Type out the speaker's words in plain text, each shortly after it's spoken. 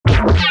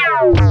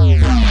Hello,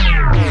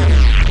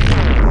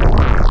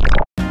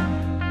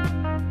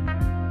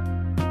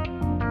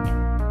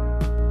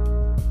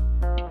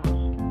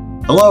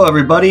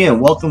 everybody,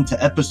 and welcome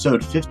to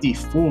episode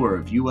 54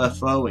 of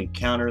UFO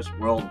Encounters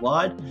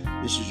Worldwide.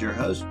 This is your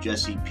host,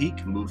 Jesse Peak,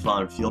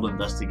 MUFON field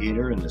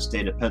investigator in the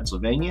state of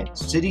Pennsylvania,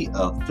 city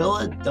of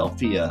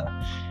Philadelphia.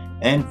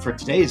 And for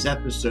today's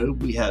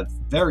episode, we have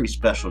very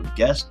special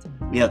guest.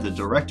 We have the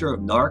director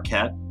of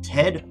NARCAP,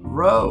 Ted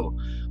Rowe.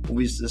 We'll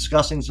be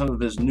discussing some of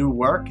his new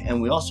work, and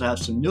we also have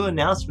some new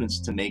announcements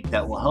to make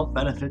that will help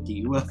benefit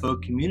the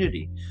UFO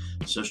community.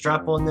 So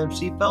strap on them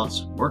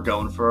seatbelts. We're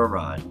going for a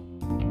ride.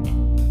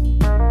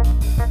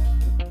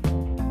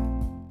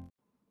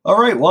 All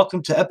right,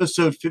 welcome to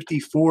episode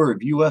 54 of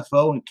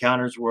UFO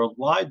Encounters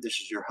Worldwide. This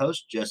is your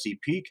host,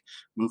 Jesse Peak,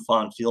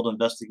 MUFON field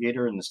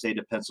investigator in the state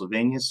of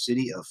Pennsylvania,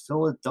 city of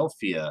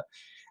Philadelphia.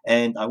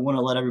 And I want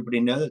to let everybody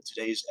know that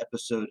today's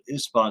episode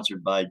is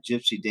sponsored by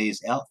Gypsy Days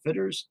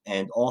Outfitters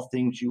and All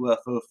Things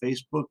UFO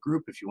Facebook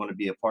group. If you want to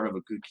be a part of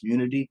a good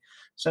community,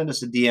 send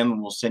us a DM and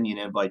we'll send you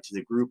an invite to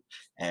the group.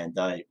 And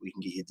we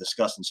can get you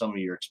discussing some of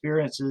your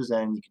experiences,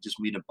 and you can just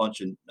meet a bunch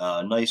of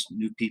nice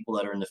new people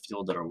that are in the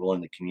field that are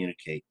willing to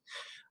communicate.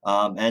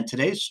 And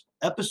today's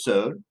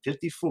episode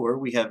 54,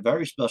 we have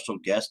very special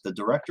guest, the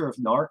director of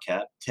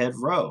NARCAP, Ted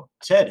Rowe.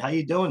 Ted, how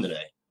you doing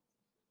today?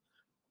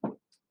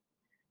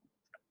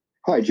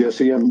 Hi,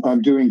 Jesse.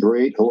 I'm doing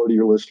great. Hello to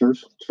your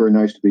listeners. It's very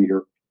nice to be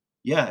here.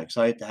 Yeah,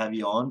 excited to have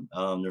you on.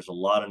 There's a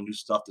lot of new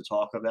stuff to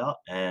talk about,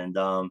 and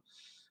I'm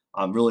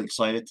really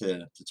excited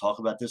to talk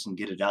about this and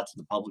get it out to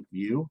the public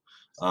view.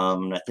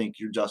 And I think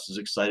you're just as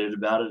excited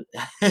about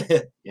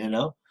it, you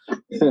know?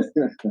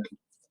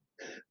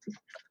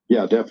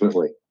 Yeah,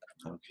 definitely.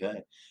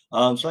 Okay.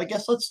 So I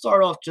guess let's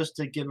start off just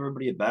to give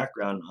everybody a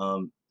background.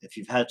 If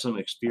you've had some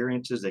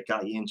experiences that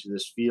got you into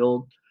this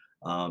field,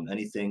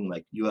 anything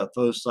like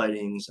UFO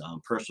sightings,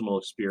 personal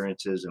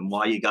experiences, and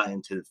why you got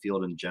into the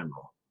field in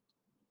general.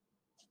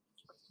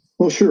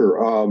 Well,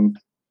 sure.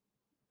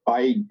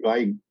 I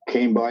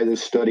came by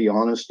this study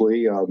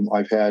honestly.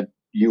 I've had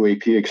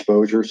UAP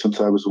exposure since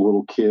I was a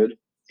little kid,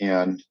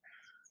 and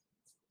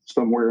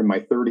somewhere in my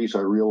 30s, I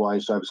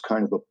realized I was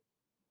kind of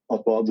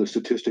above the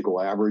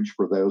statistical average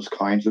for those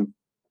kinds of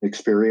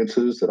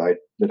experiences, that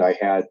I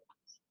had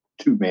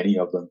too many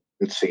of them,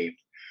 it seemed.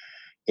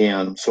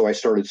 And so I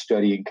started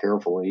studying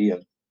carefully,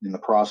 and in the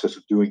process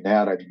of doing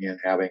that, I began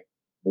having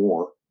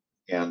more.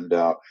 And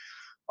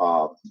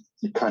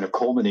it kind of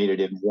culminated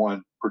in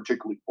one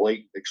particularly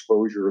blatant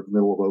exposure in the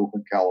middle of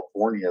Oakland,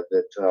 California,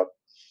 that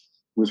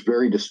was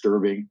very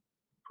disturbing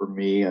for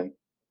me and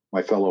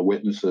my fellow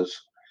witnesses.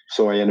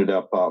 So I ended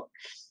up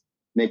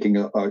making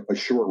a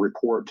short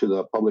report to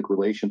the public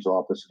relations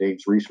office at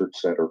Ames Research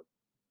Center,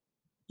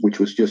 which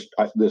was just,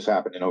 this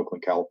happened in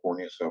Oakland,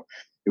 California. So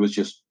it was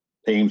just,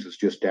 Ames is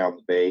just down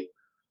the bay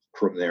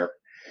from there.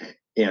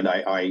 And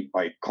I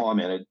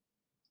commented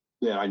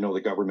that I know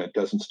the government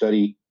doesn't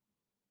study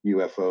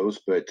UFOs,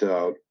 but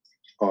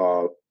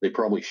they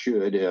probably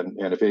should. And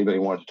if anybody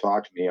wanted to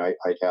talk to me, I'd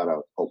had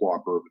a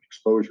longer of an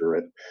exposure.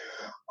 And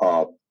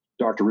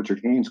Dr.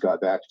 Richard Haynes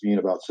got back to me in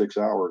about 6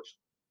 hours.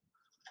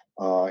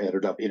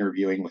 Ended up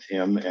interviewing with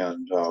him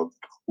and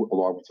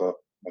along with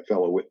my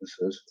fellow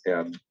witnesses,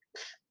 and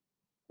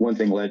one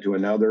thing led to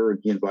another, and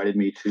he invited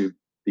me to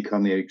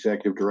become the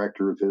executive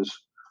director of his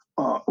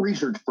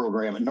research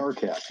program at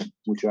NARCAP,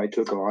 which I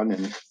took on.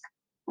 And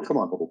come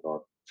on, little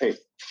dog, hey,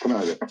 come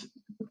out of there.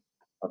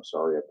 I'm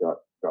sorry, I've got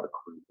a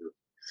crew here.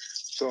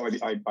 So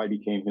I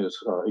became his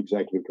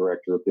executive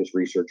director of his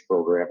research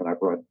program, and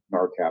I've run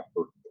NARCAP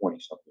for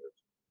 20-something years.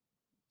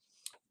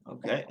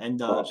 Okay, and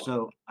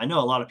so I know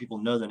a lot of people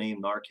know the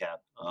name NARCAP,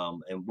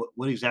 and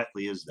what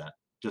exactly is that?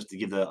 Just to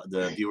give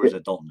the viewers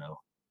that don't know.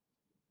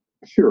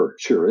 Sure.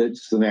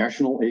 It's the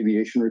National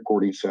Aviation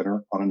Reporting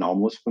Center on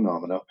Anomalous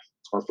Phenomena.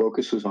 Our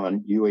focus is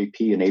on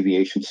UAP and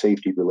aviation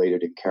safety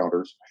related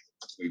encounters.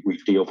 We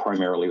deal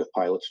primarily with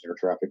pilots and air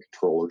traffic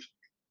controllers,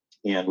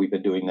 and we've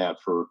been doing that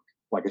for,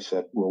 like I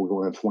said, well, we're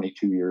going on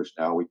 22 years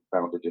now. We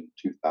founded in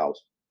 2000.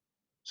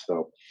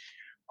 So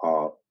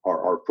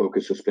our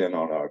focus has been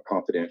on a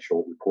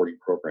confidential reporting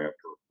program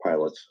for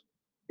pilots,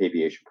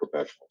 aviation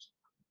professionals.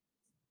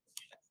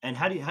 And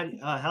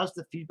how's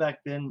the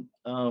feedback been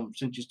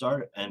since you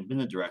started and been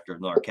the director of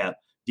NARCAP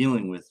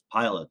dealing with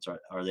pilots?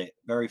 Are they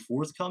very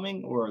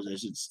forthcoming, or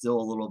is it still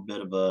a little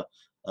bit of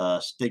a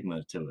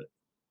stigma to it?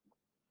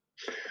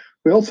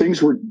 Well,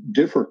 things were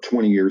different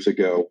 20 years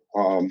ago.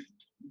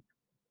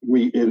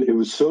 It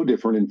was so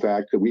different, in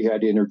fact, that we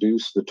had to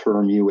introduce the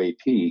term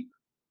UAP.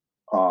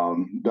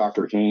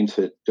 Dr. Haynes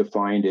had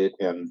defined it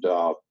and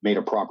made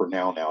a proper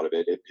noun out of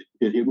it.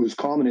 It was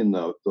common in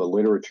the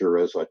literature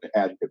as an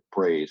adjective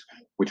phrase,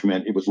 which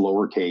meant it was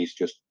lowercase,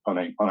 just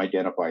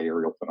unidentified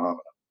aerial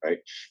phenomena, right?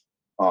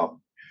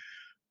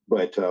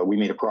 But we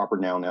made a proper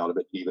noun out of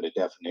it, gave it a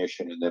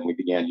definition, and then we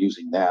began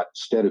using that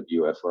instead of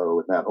UFO,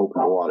 and that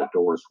opened a lot of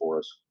doors for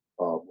us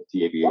with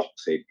the aviation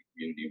safety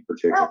community in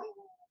particular.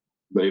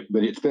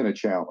 But it's been a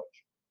challenge.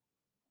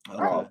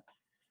 Okay.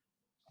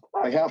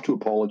 I have to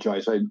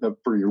apologize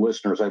for your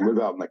listeners. I live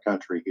out in the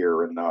country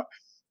here, and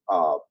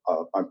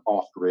I'm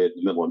off grid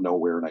in the middle of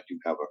nowhere, and I do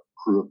have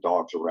a crew of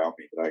dogs around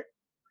me that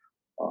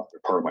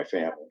they're part of my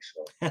family.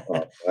 So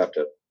I have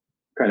to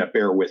kind of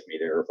bear with me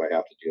there if I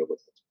have to deal with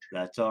it.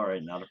 That's all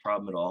right, not a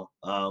problem at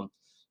all.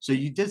 So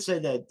you did say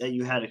that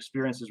you had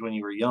experiences when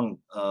you were young.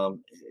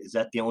 Is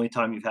that the only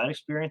time you've had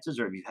experiences,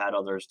 or have you had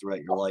others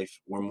throughout your life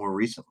or more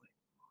recently?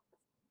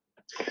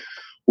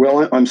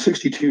 Well, I'm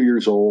 62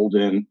 years old,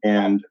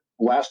 and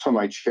last time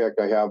I checked,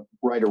 I have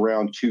right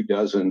around 2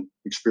 dozen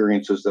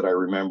experiences that I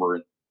remember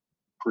in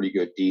pretty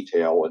good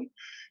detail, and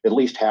at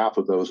least half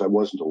of those I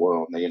wasn't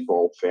alone. They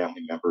involved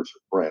family members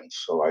or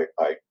friends, so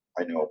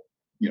I know,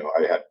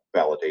 I had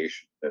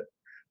validation that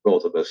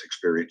both of us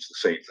experienced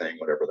the same thing,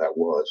 whatever that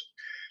was.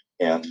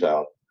 And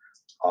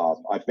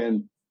I've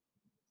been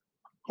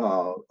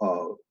uh,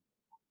 uh,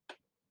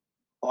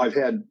 I've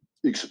had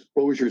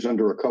exposures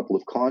under a couple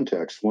of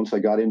contexts. Once I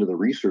got into the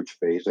research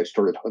phase, I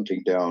started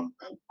hunting down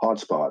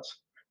hotspots,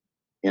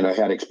 and I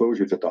had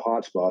exposures at the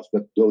hotspots,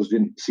 but those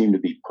didn't seem to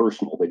be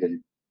personal. They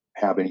didn't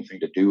have anything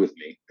to do with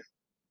me.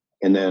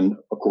 And then,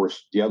 of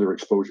course, the other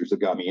exposures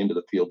that got me into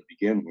the field to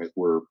begin with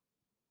were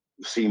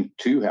seemed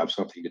to have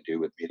something to do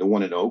with me. The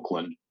one in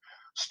Oakland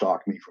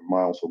stalked me from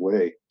miles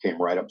away,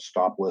 came right up,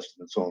 stop list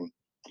in its own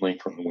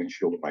length from the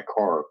windshield of my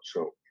car.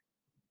 So,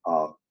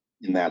 uh,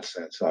 in that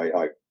sense,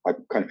 I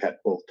kind of had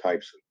both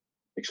types of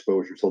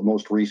exposure. So the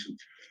most recent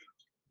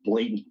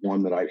blatant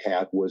one that I've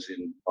had was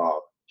in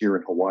here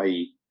in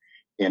Hawaii,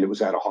 and it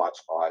was at a hot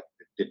spot.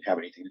 It didn't have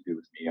anything to do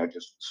with me. I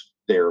just was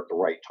there at the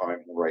right time,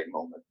 the right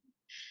moment,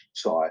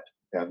 saw it.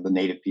 And the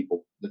native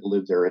people that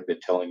lived there had been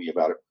telling me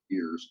about it for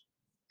years.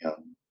 And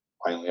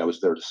finally, I was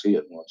there to see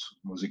it once.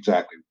 It was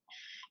exactly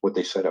what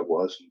they said it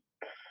was,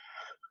 and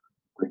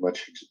pretty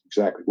much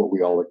exactly what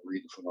we all agree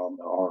the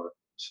phenomena are.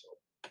 So,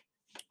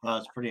 Wow,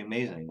 that's pretty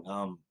amazing.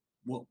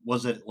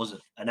 Was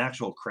it an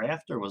actual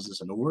craft, or was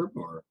this an orb,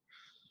 or?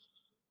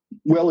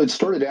 well, it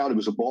started out, it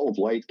was a ball of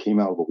light came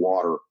out of the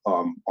water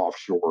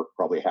offshore,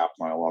 probably a half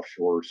mile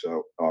offshore or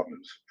so. It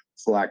was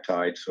black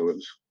tide, so it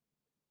was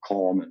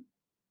calm, and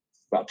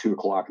about 2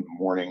 o'clock in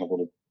the morning, a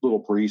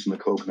little breeze in the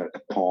coconut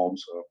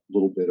palms, a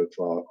little bit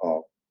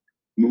of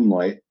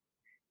moonlight,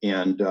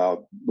 and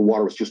the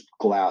water was just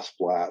glass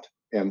flat.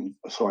 And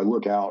so I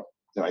look out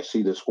and I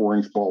see this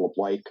orange ball of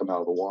light come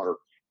out of the water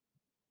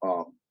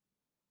um,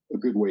 a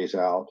good ways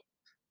out,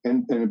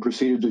 and it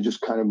proceeded to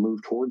just kind of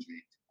move towards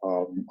me.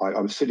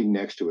 I was sitting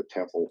next to a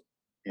temple,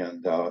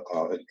 and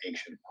an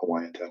ancient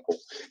Hawaiian temple,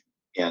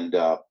 and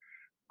uh,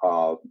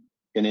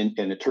 and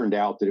it turned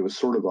out that it was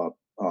sort of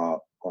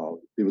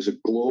it was a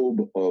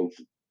globe of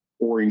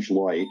orange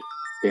light,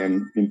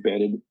 and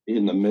embedded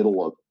in the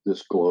middle of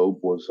this globe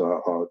was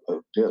a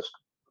disc,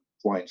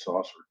 flying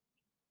saucer,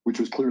 which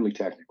was clearly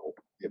technical.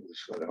 It was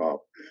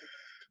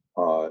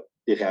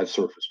it had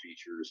surface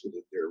features.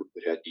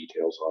 It had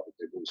details on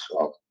it. It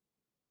was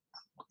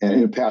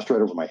and it passed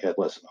right over my head,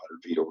 less than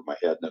 100 feet over my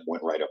head, and then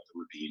went right up the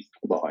ravine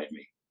behind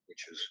me,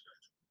 which is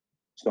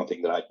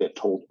something that I've been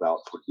told about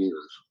for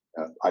years.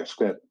 And I've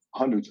spent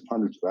hundreds and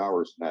hundreds of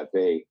hours in that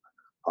bay.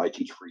 I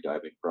teach free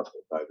diving, freshwater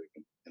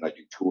diving, and I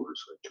do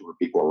tours. I tour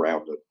people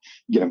around to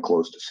get them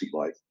close to sea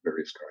life,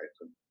 various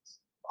kinds.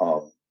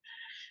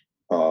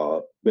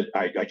 But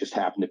I just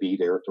happened to be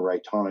there at the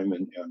right time,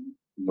 and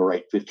in the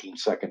right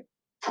 15-second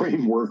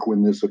framework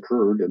when this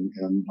occurred,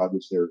 and I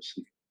was there to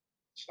see.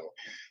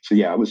 So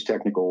yeah, it was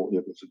technical.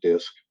 It was a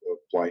disc, a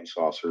flying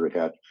saucer. It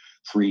had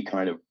three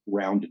kind of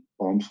rounded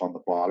bumps on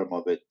the bottom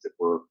of it that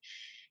were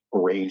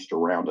arranged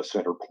around a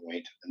center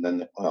point, and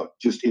then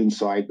just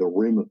inside the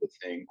rim of the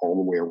thing, all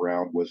the way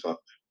around, was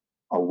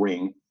a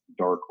ring,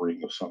 dark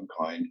ring of some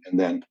kind, and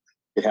then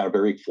it had a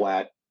very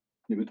flat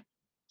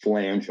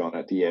flange on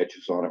it. The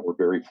edges on it were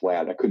very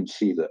flat. I couldn't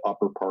see the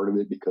upper part of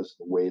it because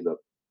of the way the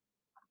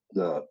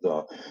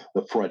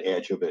the front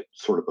edge of it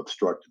sort of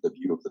obstructed the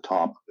view of the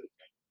top of it.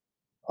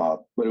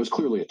 But it was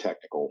clearly a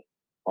technical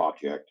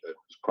object. It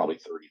was probably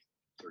 30,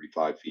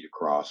 35 feet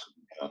across,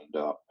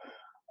 and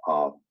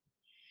um,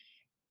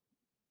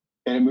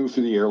 and it moved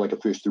through the air like a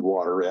fish through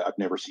water. I've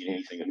never seen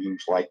anything that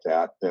moves like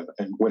that.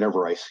 And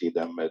whenever I see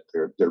them,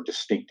 they're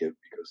distinctive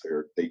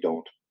because they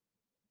don't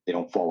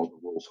follow the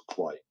rules of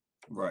flight.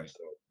 Right, So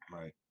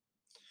right.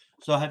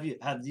 So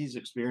have these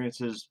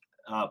experiences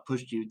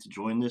pushed you to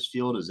join this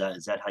field? Is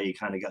that how you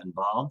kind of got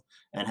involved,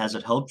 and has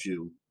it helped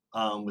you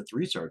with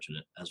researching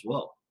it as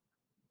well?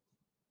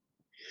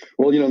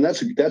 well,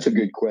 that's a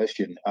good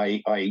question.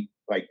 I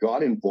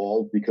got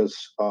involved because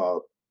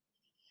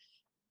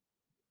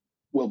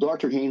well,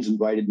 Dr. Haynes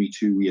invited me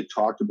to. We had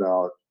talked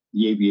about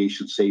the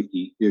aviation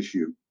safety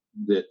issue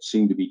that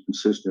seemed to be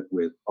consistent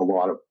with a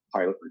lot of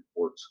pilot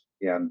reports,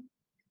 and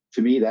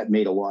to me, that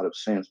made a lot of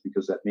sense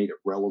because that made it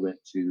relevant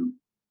to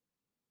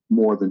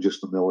more than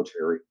just the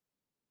military.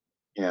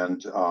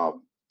 And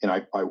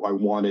I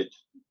wanted,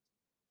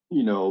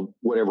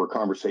 whatever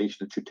conversation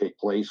that should take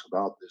place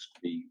about this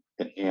to be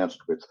enhanced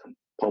with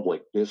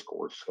public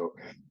discourse. So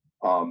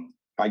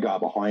I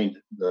got behind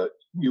the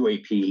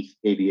UAP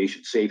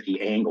aviation safety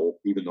angle,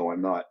 even though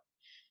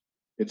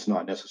it's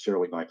not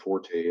necessarily my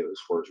forte as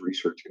far as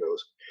research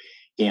goes.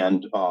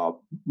 And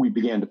we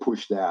began to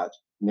push that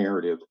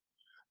narrative,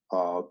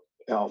 uh,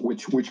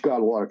 which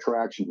got a lot of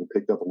traction. We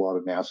picked up a lot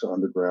of NASA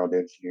underground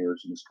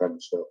engineers and this kind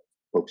of stuff.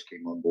 Folks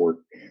came on board.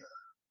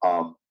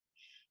 Um,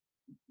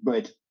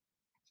 but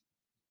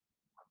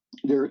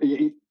there,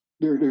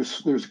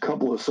 there's a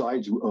couple of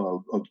sides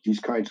of these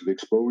kinds of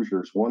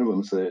exposures. One of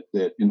them is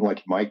that in like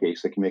in my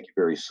case, they can make you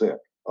very sick.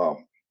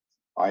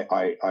 I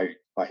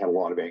had a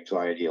lot of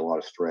anxiety, a lot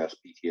of stress,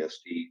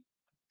 PTSD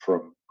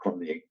from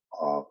the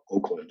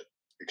Oakland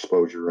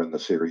exposure and the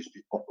series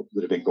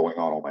that have been going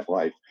on all my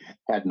life.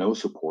 Had no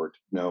support,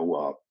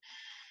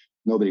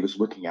 nobody was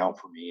looking out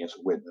for me as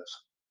a witness,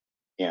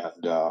 and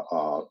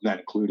that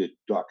included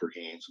Dr.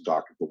 Haynes,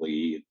 Dr.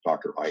 Lee,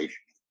 Dr. Eich,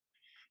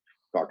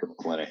 Dr.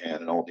 McClenahan,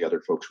 and all the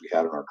other folks we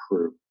had in our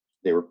crew.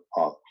 They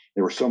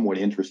were somewhat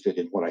interested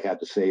in what I had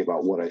to say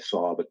about what I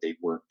saw, but they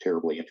weren't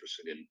terribly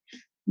interested in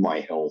my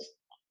health,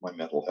 my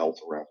mental health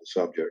around the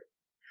subject.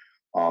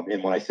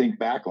 And when I think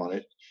back on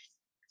it,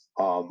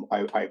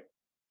 I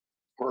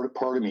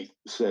part of me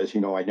says,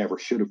 I never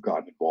should have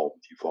gotten involved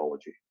with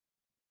ufology.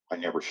 I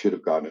never should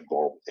have gotten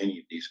involved with any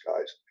of these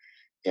guys,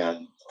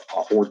 and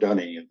or done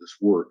any of this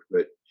work.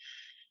 But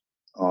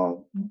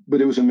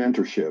it was a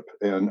mentorship,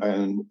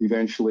 and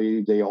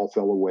eventually they all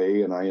fell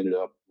away, and I ended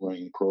up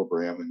running the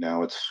program, and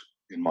now it's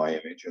in my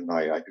image, and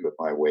I do it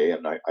my way,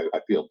 and I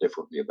feel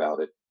differently about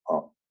it.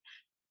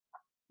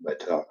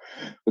 But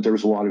there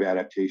was a lot of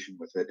adaptation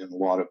with it, and a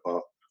lot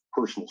of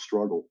personal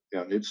struggle,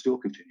 and it still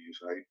continues.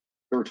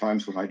 There are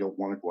times when I don't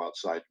want to go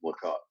outside and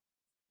look up.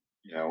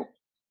 You know,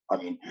 I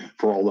mean,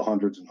 for all the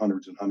hundreds and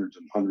hundreds and hundreds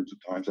and hundreds of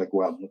times I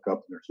go out and look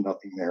up and there's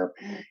nothing there.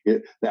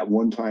 That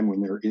one time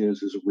when there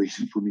is a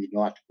reason for me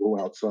not to go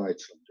outside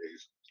some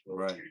days. So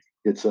Right.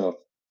 it's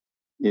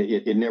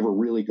it never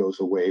really goes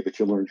away, but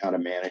you learn how to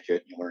manage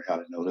it. You learn how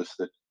to notice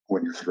that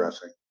when you're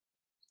stressing.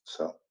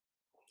 So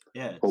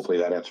Yeah. hopefully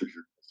that answers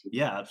your question.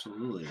 Yeah,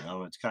 absolutely.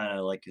 It's kind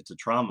of like it's a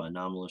trauma,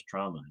 anomalous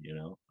trauma,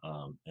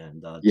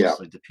 and Yeah. just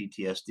like the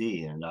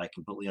PTSD, and I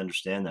completely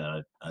understand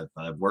that.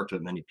 I've worked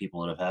with many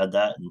people that have had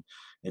that, and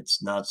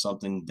it's not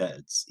something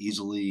that's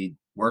easily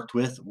worked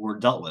with or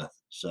dealt with.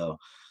 So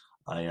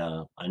I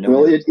know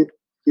Well, where.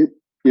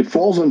 it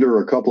falls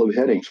under a couple of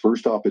headings.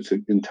 First off, it's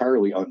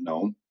entirely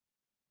unknown.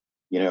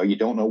 You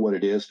don't know what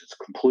it is. It's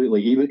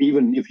completely,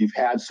 even if you've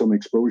had some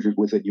exposure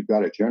with it, you've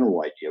got a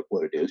general idea of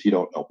what it is. You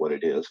don't know what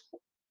it is.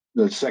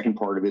 The second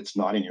part of it's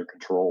not in your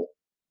control.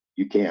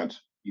 You can't.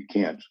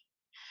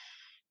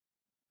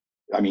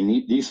 I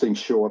mean, these things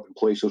show up in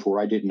places where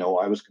I didn't know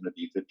I was going to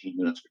be 15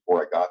 minutes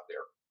before I got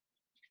there.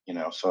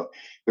 So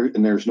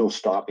there's no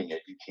stopping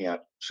it. You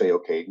can't say,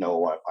 okay,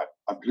 no,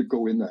 I'm going to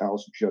go in the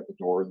house and shut the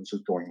door, and this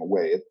is going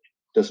away. It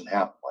doesn't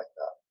happen like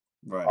that.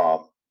 Right.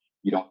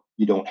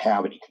 You don't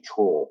have any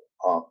control.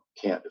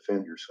 Can't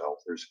defend yourself.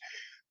 There's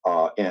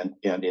and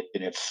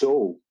it's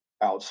so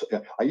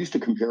outside. I used to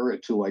compare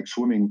it to like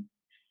swimming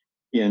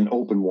in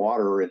open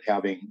water and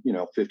having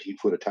 15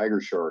 foot of tiger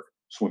shark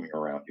swimming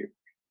around you,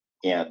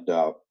 and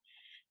uh,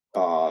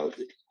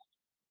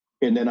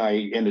 and then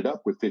I ended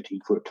up with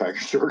 15 foot of tiger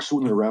shark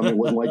swimming around me. It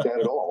wasn't like that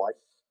at all.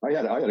 I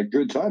had a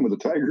good time with a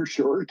tiger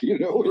shark,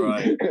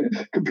 Right.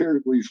 and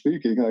comparatively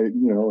speaking,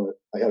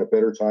 I had a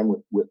better time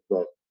with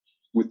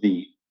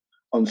the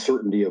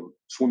uncertainty of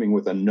swimming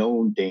with a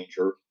known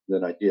danger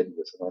than I did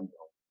with an unknown.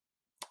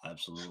 So,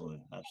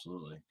 Absolutely.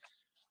 Absolutely.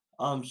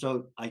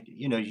 So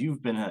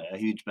you've been a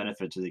huge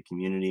benefit to the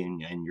community,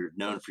 and you're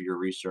known for your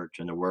research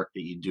and the work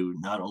that you do,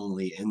 not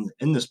only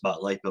in the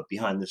spotlight, but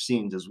behind the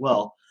scenes as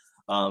well.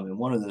 And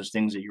one of those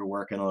things that you're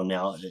working on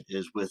now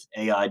is with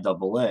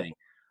AIAA.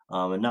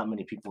 And not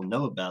many people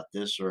know about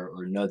this or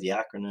know the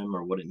acronym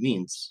or what it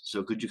means.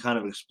 So could you kind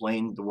of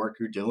explain the work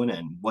you're doing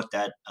and what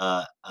that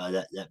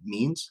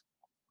means?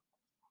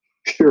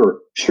 sure.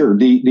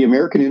 The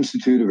American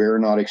Institute of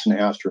Aeronautics and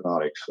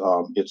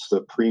Astronautics. It's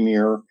the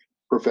premier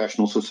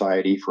professional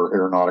society for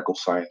aeronautical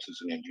sciences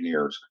and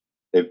engineers.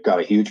 They've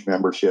got a huge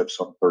membership,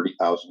 some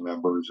 30,000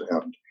 members,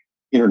 and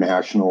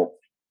international.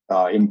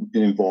 It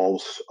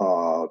involves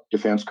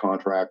defense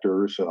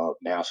contractors,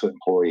 NASA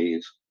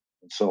employees,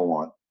 and so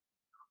on.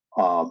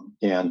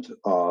 And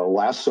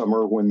last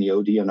summer, when the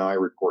ODNI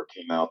report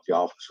came out, the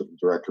Office of the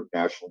Director of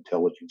National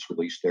Intelligence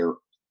released their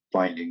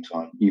findings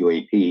on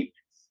UAP.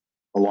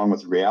 Along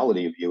with the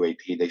reality of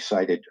UAP, they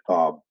cited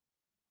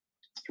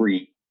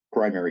three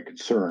primary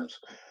concerns: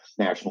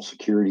 national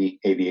security,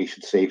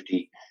 aviation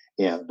safety,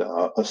 and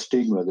a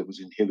stigma that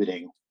was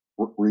inhibiting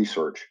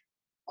research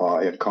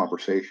and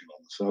conversation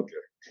on the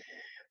subject.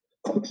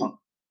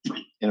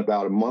 And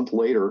about a month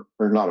later,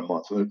 or not a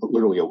month,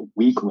 literally a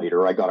week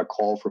later, I got a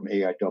call from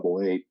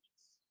AIAA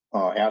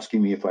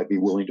asking me if I'd be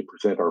willing to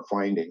present our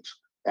findings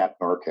at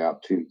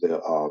NARCAP to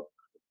the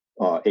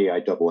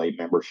AIAA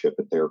membership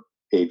at their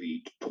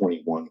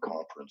AV21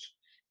 conference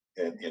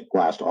in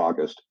last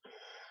August.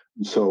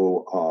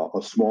 So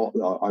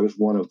I was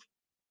one of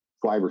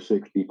 5 or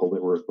 6 people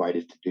that were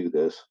invited to do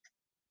this.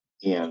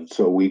 And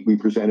so we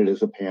presented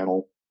as a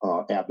panel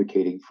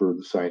advocating for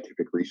the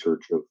scientific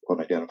research of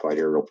unidentified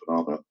aerial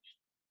phenomena.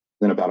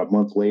 Then about a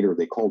month later,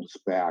 they called us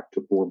back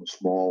to form a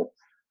small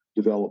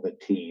development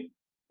team,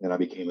 and I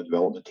became a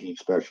development team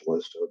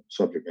specialist, a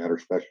subject matter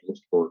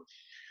specialist for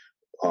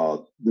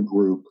the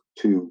group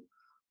to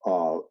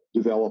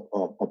develop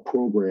a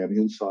program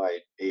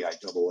inside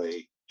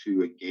AIAA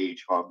to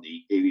engage on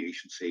the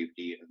aviation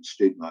safety and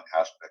stigma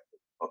aspect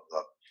of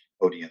the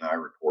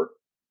ODNI report.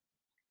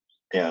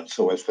 And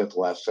so I spent the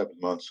last 7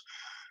 months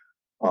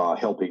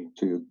helping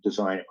to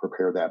design and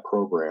prepare that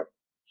program,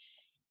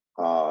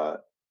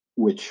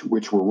 which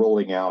we're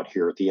rolling out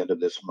here at the end of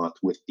this month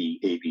with the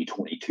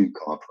AV22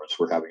 conference.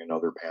 We're having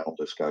another panel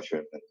discussion,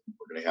 and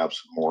we're going to have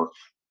some more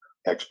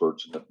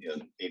experts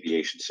in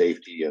aviation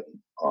safety and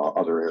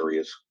other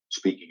areas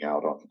speaking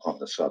out on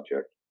the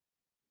subject.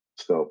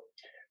 So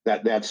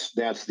that's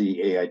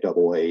the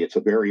AIAA. It's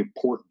a very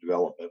important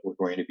development. We're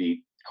going to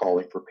be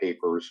calling for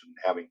papers and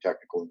having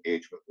technical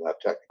engagement. We'll have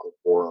technical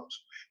forums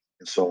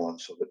and so on,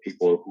 so that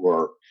people who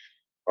are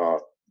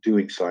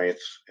doing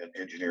science and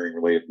engineering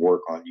related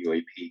work on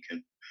UAP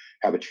can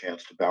have a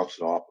chance to bounce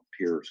it off of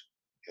peers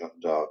and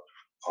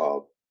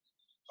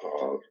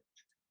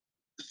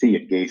see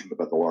engagement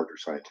by the larger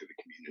scientific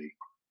community.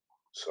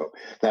 So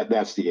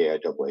that's the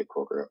AIAA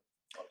program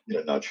in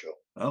a nutshell.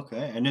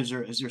 Okay. And is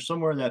there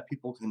somewhere that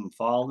people can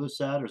follow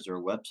this at, or is there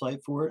a website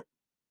for it?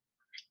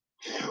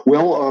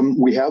 Well,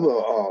 we have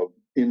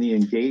in the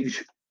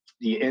engage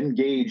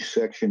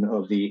section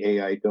of the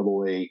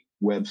AIAA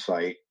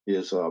website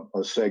is a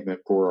segment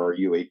for our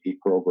UAP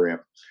program.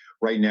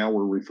 Right now,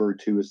 we're referred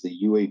to as the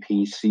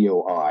UAP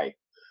COI,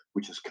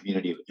 which is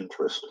Community of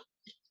Interest,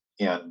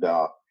 and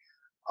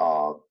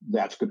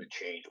that's going to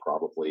change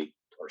probably.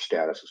 Our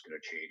status is going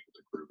to change with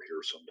the group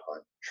here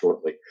sometime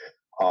shortly.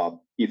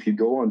 If you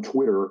go on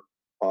Twitter,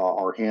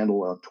 our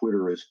handle on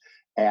Twitter is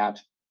at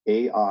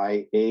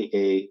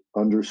AIAA_UAP,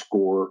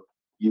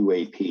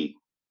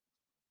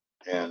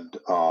 and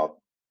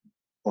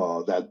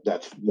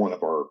that's one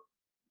of our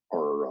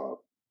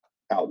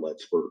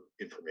outlets for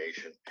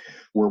information.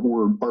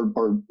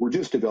 We're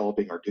just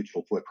developing our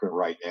digital footprint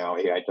right now.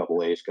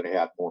 AIAA is going to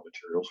add more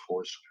materials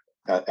for us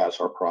as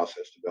our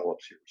process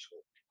develops here. So,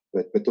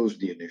 but those are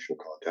the initial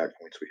contact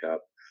points we have.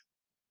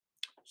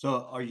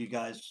 So are you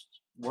guys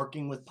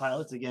working with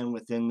pilots again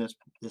within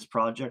this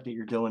project that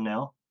you're doing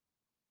now?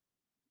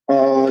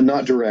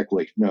 Not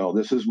directly. No,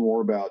 this is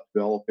more about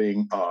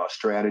developing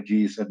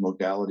strategies and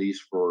modalities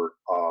for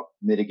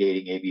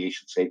mitigating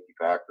aviation safety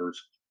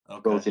factors,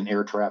 both Okay. in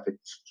air traffic,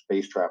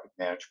 space traffic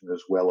management,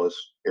 as well as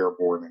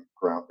airborne and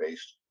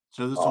ground-based.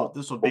 So this will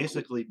Hopefully,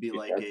 basically be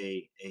like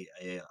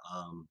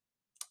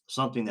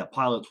something that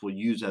pilots will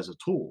use as a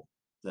tool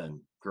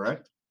then,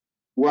 correct?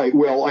 right.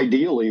 Well,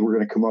 ideally, we're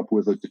going to come up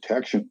with a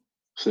detection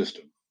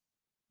system.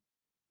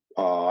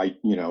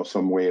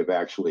 Some way of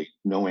actually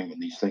knowing when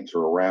these things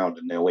are around,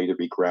 and they'll either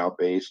be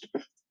ground-based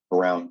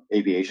around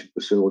aviation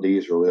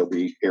facilities, or they'll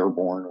be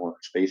airborne or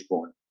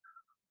spaceborne.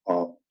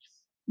 Um,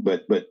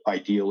 but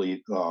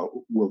ideally,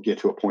 we'll get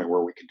to a point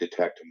where we can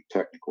detect them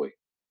technically,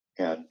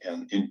 and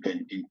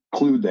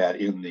include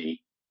that in the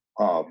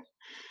um,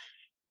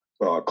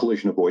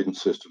 collision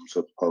avoidance systems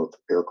of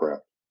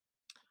aircraft.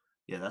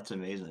 Yeah, that's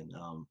amazing.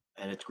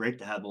 And it's great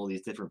to have all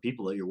these different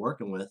people that you're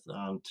working with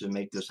to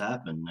make this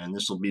happen. And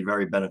this will be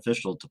very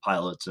beneficial to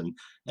pilots and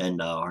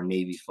our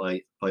Navy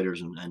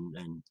fighters and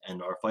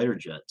our fighter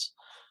jets.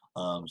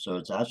 So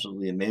it's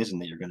absolutely amazing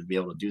that you're going to be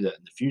able to do that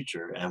in the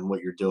future, and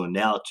what you're doing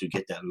now to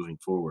get that moving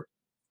forward.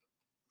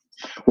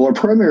 Well, our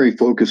primary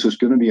focus is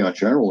going to be on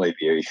general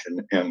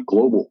aviation and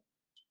global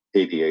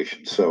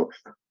aviation. So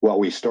while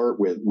we start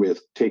with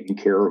taking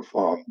care of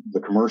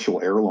the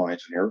commercial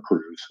airlines and air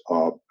crews,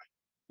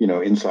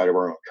 inside of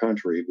our own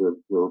country,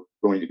 we're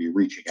going to be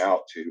reaching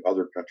out to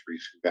other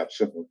countries who have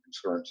similar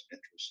concerns and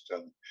interests,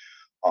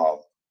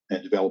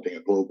 and developing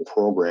a global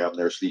program.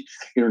 There's the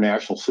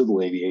International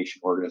Civil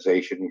Aviation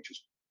Organization, which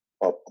is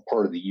a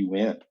part of the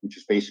UN, which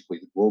is basically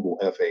the global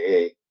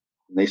FAA,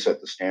 and they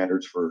set the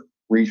standards for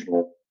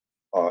regional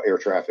air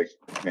traffic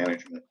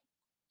management,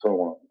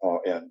 so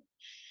on,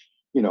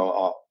 you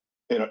know,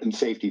 and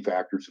safety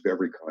factors of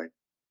every kind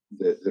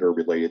that are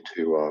related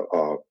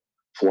to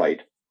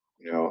flight.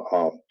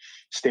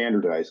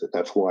 Standardize it.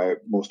 That's why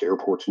most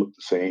airports look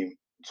the same.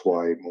 That's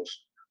why most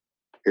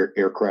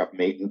aircraft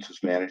maintenance is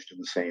managed in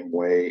the same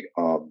way.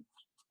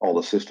 All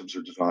the systems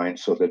are designed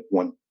so that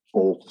one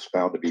bolt is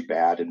found to be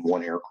bad in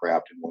one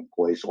aircraft in one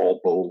place. All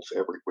bolts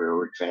everywhere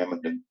are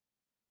examined and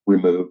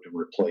removed and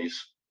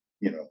replaced.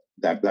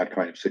 That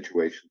kind of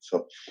situation.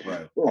 So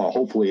Right.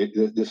 hopefully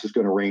this is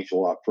going to range a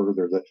lot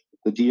further.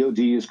 The DoD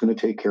is going to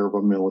take care of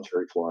our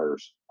military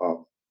flyers,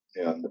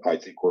 and I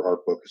think where our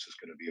focus is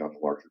going to be on the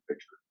larger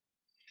picture.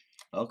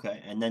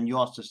 Okay. And then you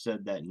also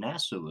said that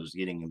NASA was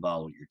getting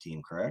involved with your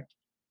team, correct?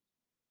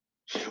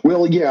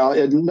 Well, yeah,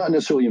 and not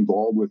necessarily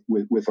involved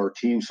with our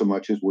team so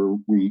much as we're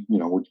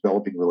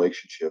developing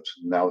relationships.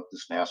 And now that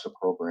this NASA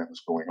program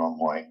is going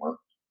online,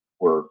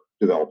 we're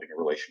developing a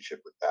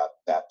relationship with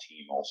that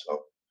team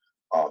also.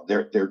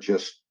 They're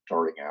just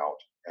starting out,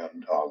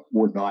 and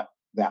we're not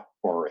that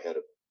far ahead of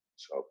them.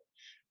 So,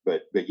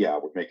 but yeah,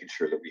 we're making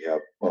sure that we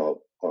have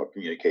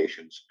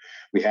communications.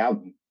 We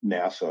have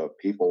NASA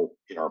people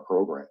in our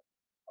program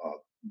uh,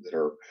 that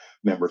are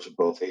members of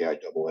both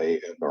AIAA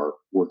and are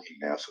working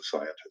NASA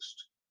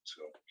scientists.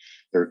 So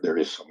there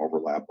is some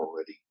overlap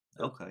already.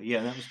 Okay,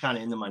 yeah, that was kind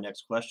of into my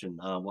next question.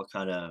 What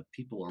kind of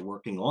people are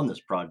working on this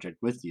project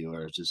with you,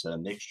 or is this a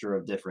mixture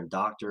of different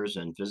doctors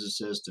and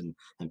physicists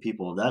and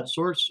people of that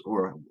sorts,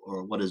 or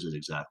what is it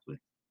exactly?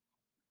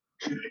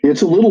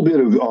 It's a little bit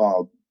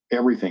of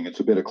everything. It's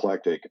a bit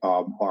eclectic.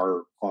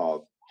 Our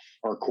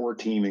core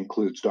team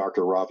includes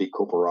Dr. Ravi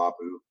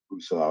Koparapu,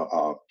 who's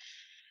a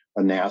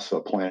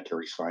NASA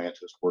planetary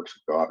scientist, works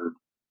at Goddard.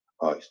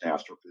 He's an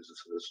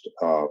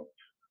astrophysicist.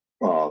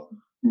 Uh,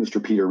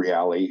 Mr. Peter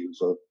Reale,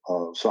 who's a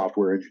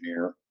software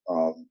engineer,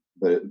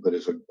 but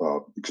is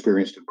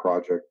experienced in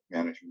project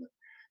management.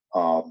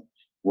 Um,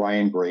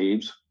 Ryan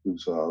Graves,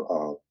 who's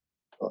a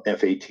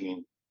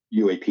F-18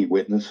 UAP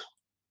witness,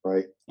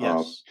 right?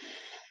 Yes.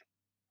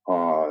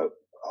 Uh,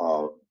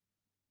 uh,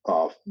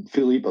 uh,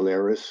 Philippe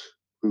Alaris,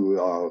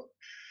 who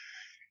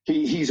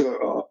he's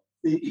a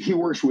he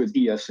works with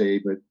ESA,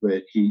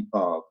 but he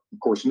of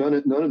course none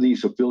of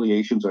these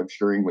affiliations I'm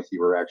sharing with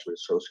you are actually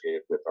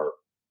associated with our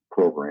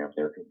program.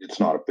 There, it's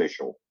not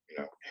official, you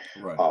know.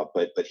 Right.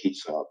 But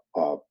he's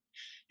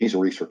a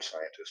research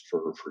scientist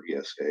for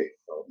ESA,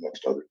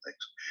 amongst other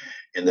things.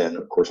 And then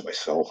of course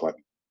myself, I'm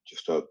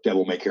just a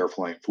devil may care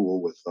flying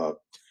fool with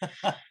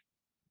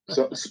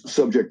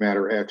subject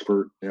matter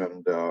expert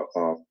and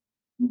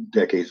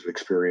decades of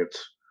experience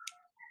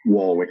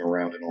wallowing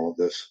around in all of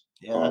this.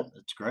 Yeah,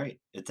 that's great.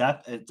 It's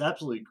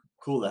absolutely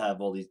cool to have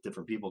all these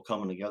different people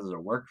coming together to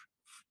work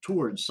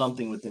towards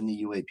something within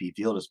the UAP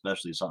field,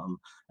 especially something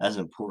as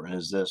important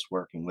as this,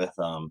 working with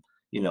our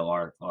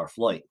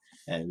flight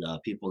and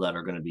people that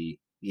are going to be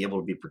able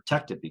to be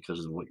protected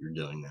because of what you're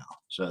doing now.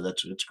 So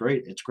that's it's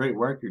great. It's great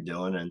work you're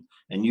doing,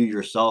 and you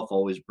yourself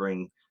always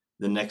bring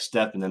the next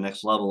step and the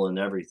next level and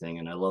everything.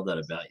 And I love that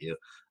about you.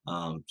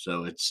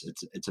 So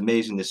it's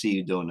amazing to see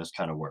you doing this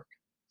kind of work.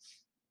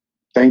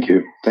 Thank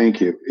you, thank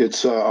you.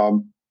 It's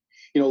a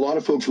lot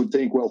of folks would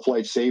think, well,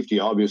 flight safety,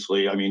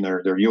 obviously. I mean,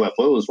 they're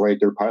UFOs, right?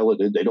 They're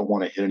piloted. They don't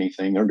want to hit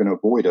anything. They're going to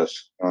avoid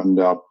us. And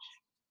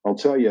I'll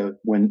tell you,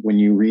 when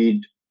you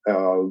read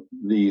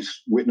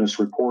these witness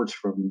reports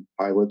from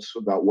pilots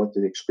about what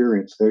they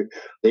experience,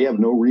 they have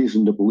no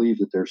reason to believe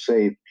that they're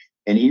safe.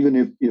 And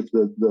even if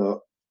the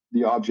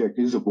object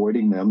is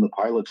avoiding them, the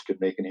pilots could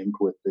make an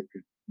input that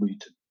could lead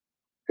to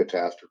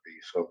catastrophe.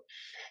 So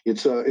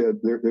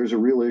there's a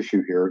real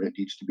issue here, and it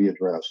needs to be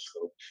addressed.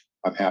 So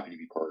I'm happy to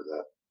be part of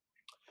that.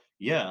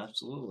 Yeah,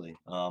 absolutely.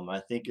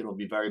 I think it'll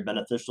be very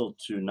beneficial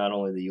to not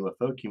only the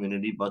UFO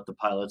community but the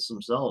pilots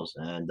themselves,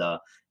 and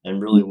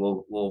really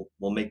will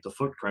make the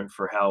footprint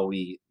for how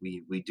we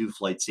do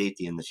flight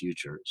safety in the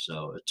future.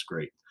 So it's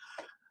great.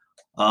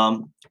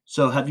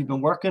 So have you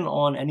been working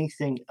on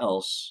anything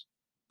else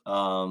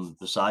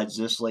besides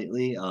this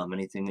lately?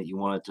 Anything that you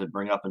wanted to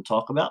bring up and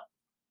talk about?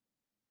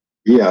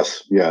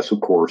 Yes, yes,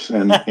 of course.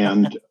 And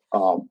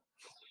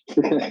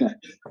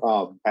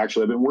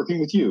actually, I've been working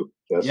with you,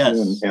 Jesse,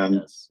 Yes, and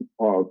yes,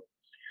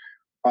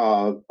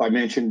 I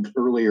mentioned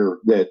earlier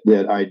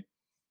that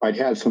I'd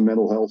had some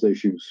mental health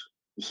issues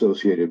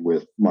associated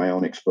with my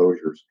own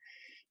exposures,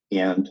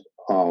 and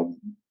um,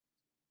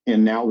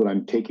 and now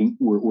that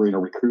we're in a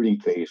recruiting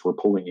phase. We're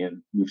pulling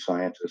in new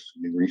scientists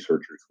and new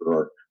researchers for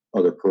our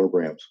other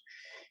programs,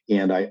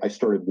 and I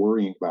started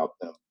worrying about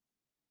them,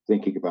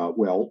 thinking about,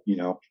 well,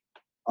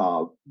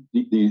 uh,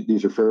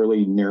 these are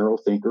fairly narrow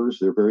thinkers.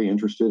 They're very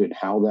interested in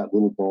how that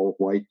little ball of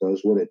light does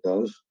what it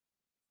does,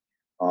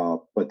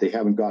 but they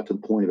haven't got to the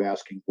point of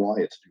asking why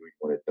it's doing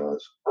what it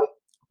does.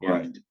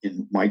 right, And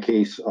in my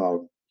case,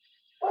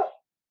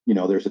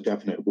 there's a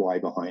definite why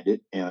behind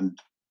it, and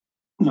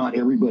not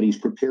everybody's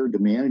prepared to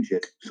manage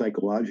it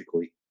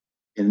psychologically.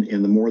 And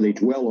the more they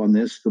dwell on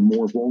this, the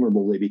more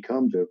vulnerable they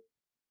become to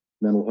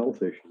mental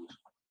health issues.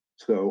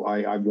 So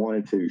I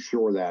wanted to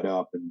shore that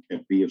up and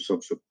be of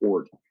some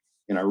support.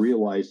 And I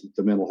realized that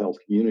the mental health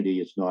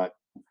community is not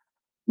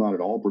at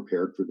all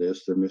prepared for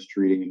this. They're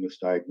mistreating and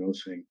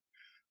misdiagnosing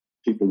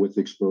people with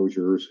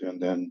exposures,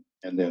 and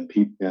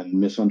people and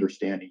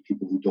misunderstanding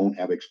people who don't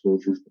have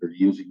exposures, but are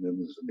using them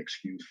as an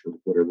excuse for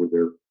whatever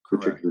their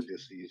particular correct.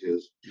 disease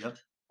is. Yep,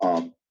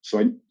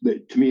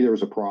 To me, there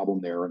was a problem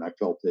there, and I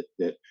felt that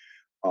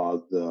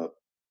the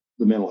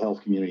mental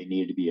health community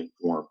needed to be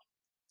informed.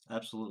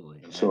 absolutely.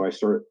 And And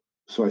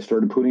so I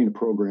started putting the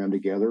program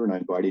together, and I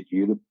invited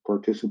you to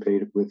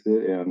participate with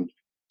it. And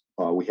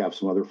we have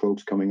some other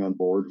folks coming on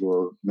board who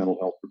are mental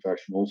health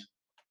professionals.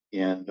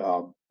 And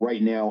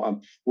right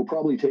now, we'll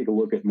probably take a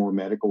look at more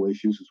medical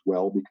issues as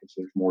well, because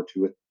there's more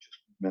to it than just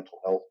mental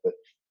health.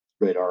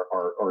 But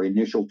our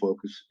initial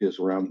focus is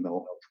around the mental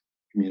health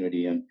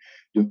community,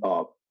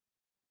 uh,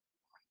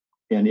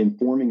 and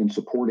informing and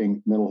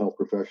supporting mental health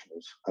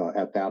professionals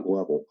at that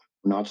level.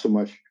 We're not so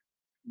much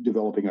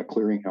developing a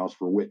clearinghouse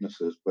for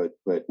witnesses, but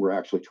we're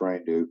actually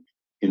trying to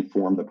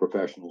inform the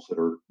professionals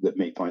that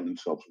may find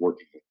themselves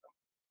working with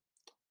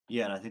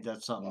Yeah, and I think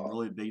that's something them.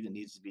 really big that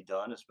needs to be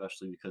done,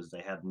 especially because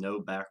they have no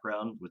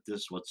background with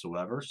this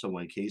whatsoever. So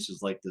when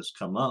cases like this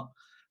come up,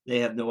 they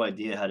have no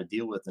idea how to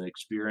deal with an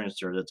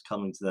experiencer that's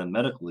coming to them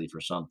medically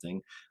for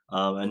something,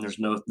 and there's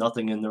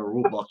nothing in their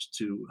rule books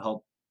to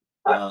help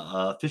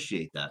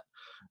officiate that.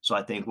 So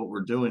I think what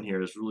we're doing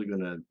here is really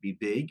going to be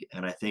big,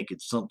 and I think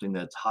it's something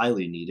that's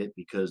highly needed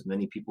because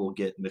many people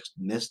get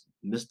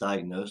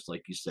misdiagnosed,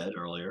 like you said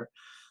earlier,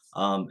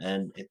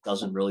 and it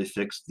doesn't really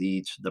fix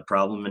the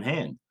problem in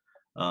hand.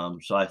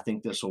 So I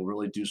think this will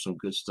really do some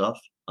good stuff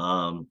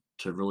to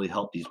really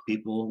help these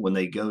people when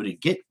they go to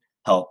get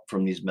help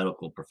from these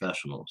medical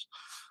professionals.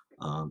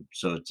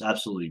 So it's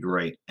absolutely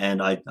great.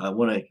 And I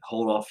want to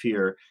hold off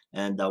here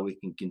and we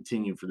can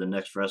continue for the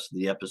next rest of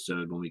the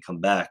episode when we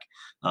come back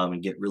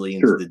and get really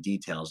into Sure. the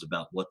details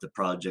about what the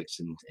projects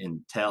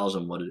entails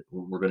and what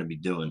we're going to be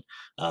doing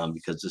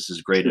because this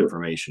is great Sure.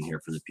 information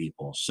here for the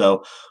people.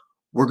 So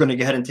we're going to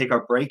go ahead and take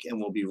our break, and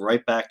we'll be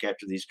right back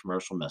after these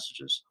commercial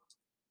messages.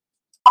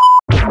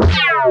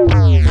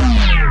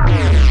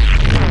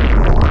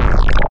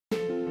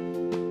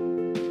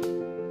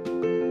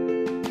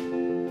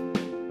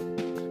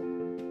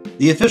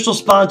 The official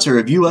sponsor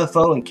of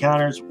UFO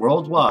Encounters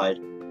Worldwide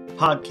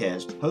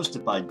podcast,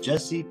 hosted by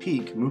Jesse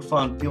Peak,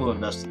 MUFON field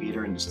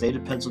investigator in the state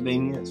of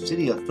Pennsylvania,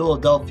 city of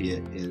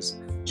Philadelphia, is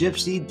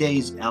Gypsy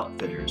Days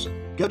Outfitters.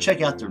 Go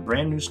check out their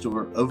brand new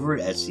store over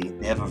at Etsy.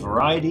 They have a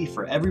variety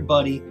for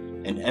everybody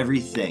and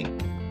everything.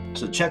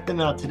 So check them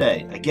out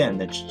today. Again,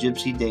 that's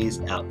Gypsy Days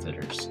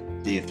Outfitters,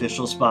 the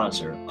official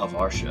sponsor of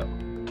our show.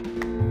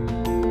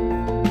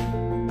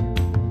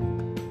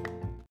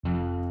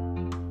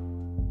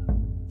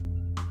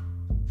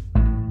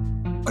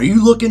 Are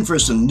you looking for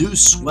some new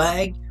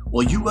swag?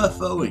 Well,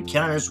 UFO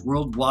Encounters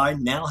Worldwide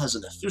now has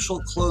an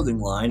official clothing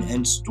line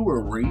and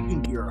store where you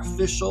can get your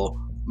official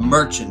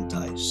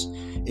merchandise.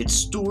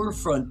 It's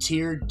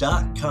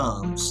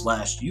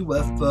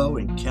storefrontier.com/UFO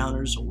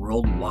Encounters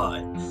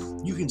Worldwide.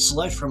 You can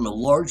select from a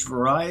large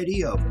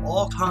variety of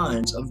all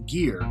kinds of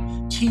gear: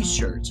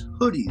 t-shirts,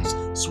 hoodies,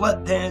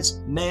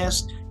 sweatpants,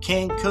 masks,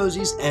 canned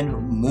cozies, and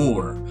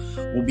more.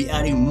 We'll be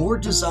adding more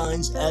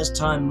designs as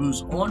time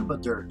moves on,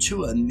 but there are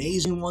 2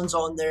 amazing ones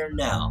on there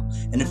now.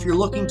 And if you're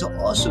looking to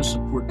also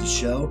support the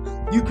show,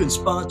 you can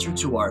sponsor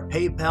to our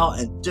PayPal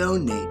and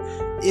donate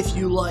if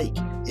you like.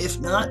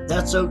 If not,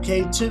 that's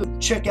okay too.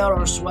 Check out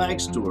our swag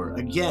store.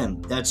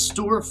 Again, that's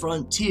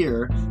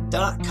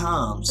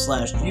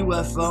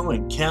storefrontier.com/UFO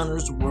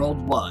Encounters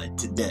Worldwide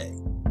today.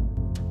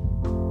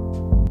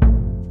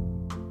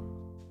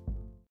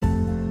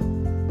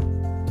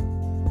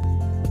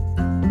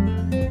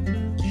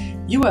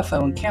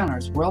 UFO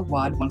Encounters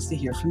Worldwide wants to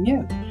hear from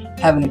you.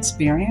 Have an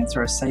experience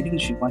or a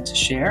sightings you want to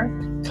share?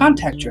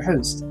 Contact your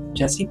host,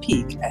 Jesse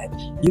Peak, at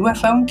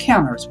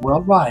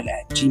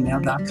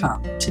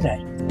ufoencountersworldwide@gmail.com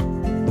today.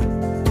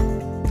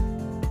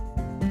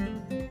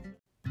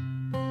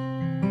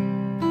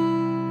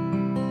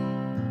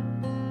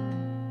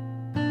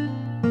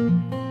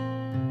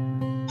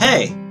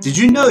 Hey, did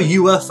you know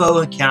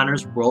UFO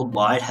Encounters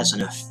Worldwide has an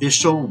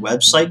official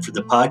website for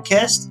the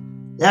podcast?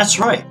 That's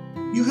right.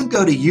 You can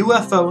go to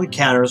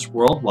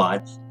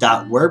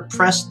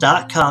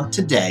ufoencountersworldwide.wordpress.com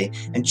today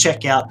and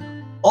check out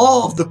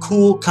all of the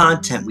cool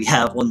content we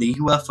have on the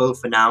UFO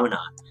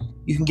phenomenon.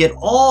 You can get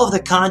all of the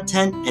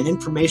content and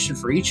information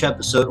for each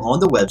episode on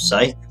the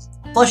website.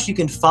 Plus, you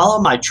can follow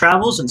my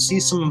travels and see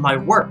some of my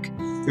work.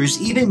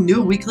 There's even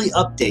new weekly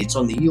updates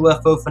on the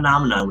UFO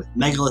phenomenon with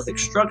megalithic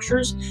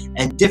structures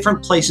and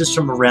different places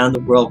from around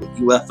the world with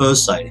UFO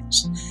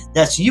sightings.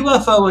 That's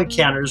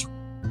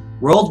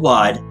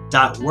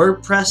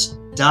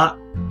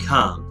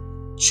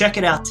ufoencountersworldwide.wordpress.com. Check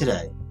it out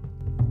today.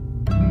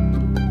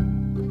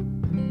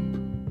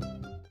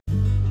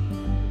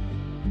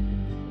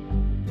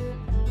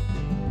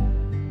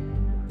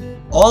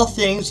 All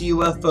Things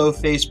UFO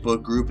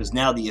Facebook group is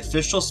now the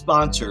official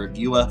sponsor of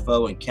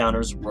UFO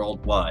Encounters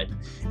Worldwide.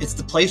 It's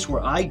the place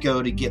where I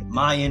go to get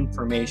my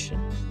information.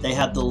 They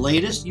have the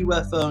latest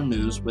UFO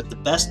news with the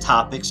best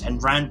topics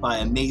and run by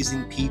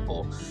amazing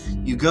people.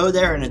 You go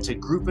there and it's a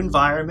group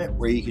environment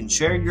where you can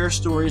share your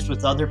stories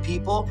with other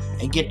people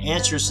and get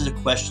answers to the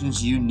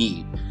questions you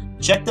need.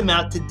 Check them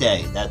out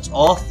today. That's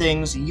All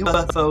Things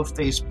UFO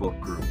Facebook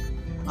group.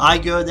 I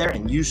go there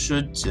and you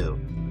should too.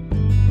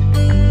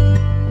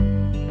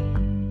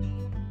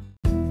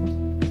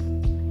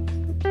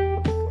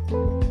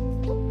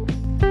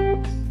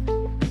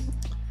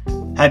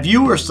 Have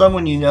you or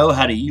someone you know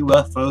had a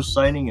UFO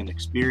sighting and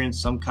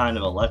experienced some kind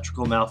of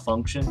electrical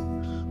malfunction?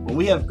 Well,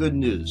 we have good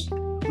news.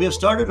 We have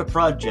started a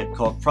project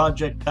called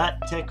Project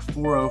BATTech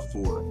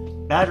 404.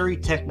 Battery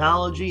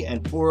technology,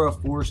 and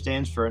 404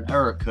 stands for an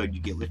error code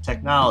you get with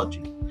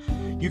technology.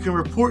 You can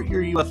report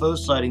your UFO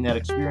sighting that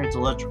experienced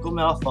electrical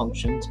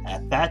malfunctions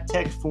at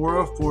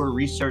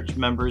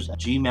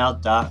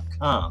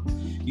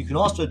battech404researchmembers@gmail.com. You can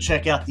also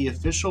check out the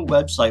official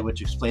website,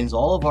 which explains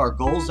all of our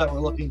goals that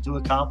we're looking to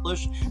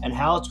accomplish and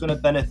how it's going to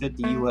benefit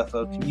the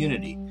UFO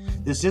community.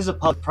 This is a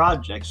public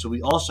project, so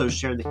we also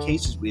share the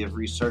cases we have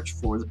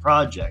researched for the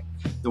project.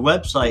 The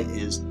website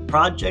is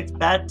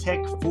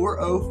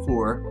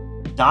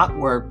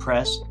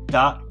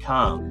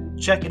projectbattech404.wordpress.com.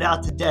 Check it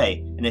out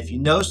today. And if you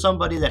know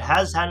somebody that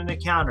has had an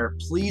encounter,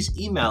 please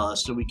email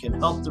us so we can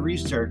help the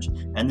research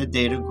and the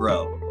data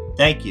grow.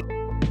 Thank you.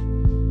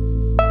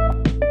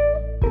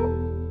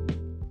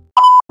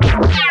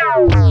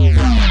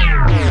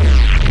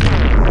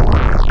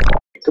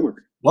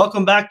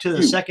 Welcome back to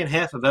the second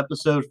half of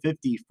episode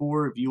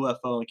 54 of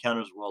UFO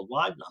Encounters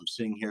Worldwide. I'm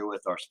sitting here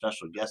with our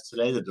special guest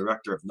today, the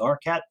director of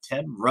NARCAT,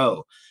 Ted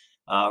Rowe.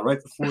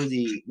 Right before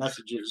the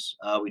messages,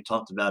 we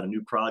talked about a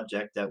new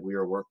project that we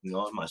are working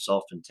on,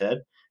 myself and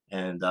Ted,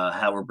 and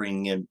how we're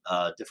bringing in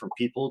different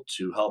people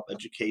to help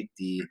educate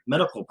the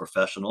medical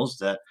professionals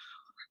that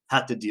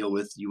have to deal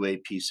with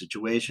UAP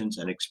situations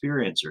and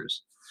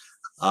experiencers.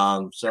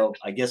 So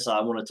I guess I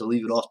wanted to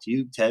leave it off to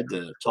you, Ted,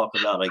 to talk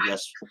about, I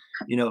guess,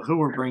 who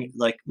we're bringing,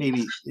 like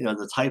maybe,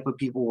 the type of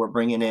people we're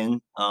bringing in,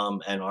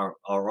 and our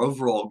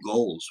overall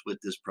goals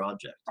with this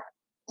project.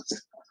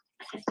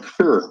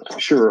 Sure.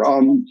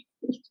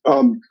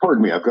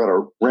 Pardon me. I've got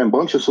a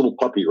rambunctious little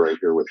puppy right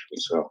here with me,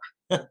 so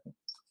hope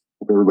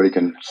everybody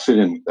can sit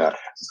in with that.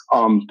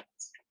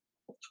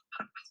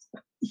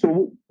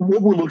 So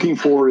what we're looking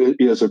for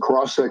is a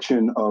cross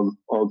section of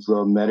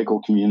the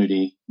medical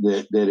community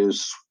that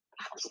is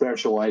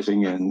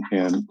specializing in,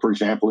 for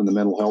example, in the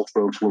mental health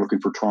folks, we're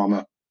looking for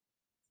trauma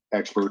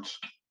experts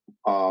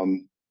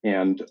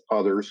and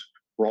others.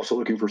 We're also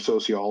looking for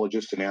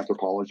sociologists and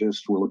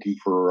anthropologists. We're looking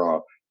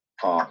for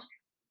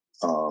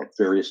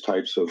various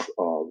types of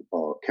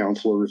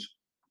counselors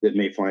that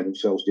may find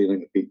themselves dealing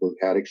with people who've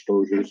had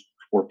exposures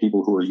or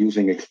people who are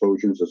using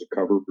exposures as a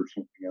cover for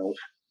something else.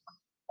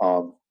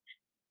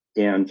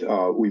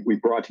 We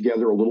brought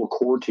together a little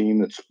core team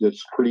that's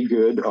pretty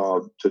good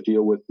to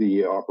deal with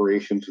the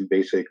operations and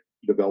basic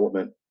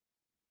development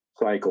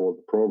cycle of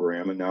the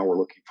program. And now we're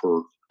looking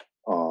for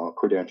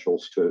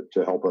credentials to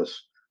help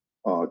us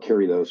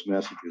carry those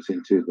messages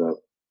into the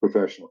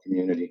professional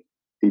community.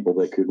 People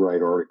that could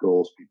write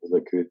articles, people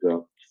that could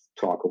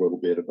talk a little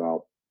bit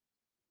about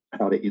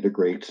how to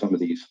integrate some of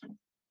these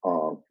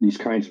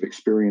kinds of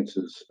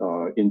experiences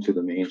into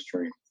the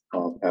mainstream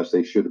as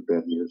they should have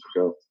been years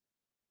ago.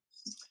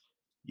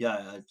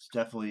 Yeah, it's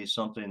definitely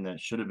something that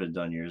should have been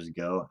done years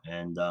ago,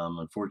 and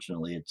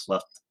unfortunately, it's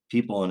left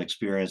people and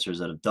experiencers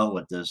that have dealt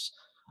with this,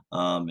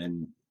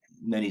 and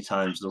many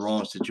times the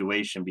wrong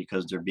situation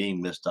because they're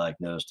being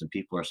misdiagnosed, and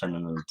people are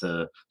sending them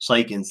to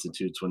psych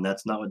institutes when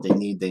that's not what they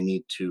need. They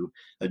need to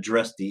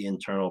address the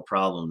internal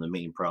problem, the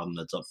main problem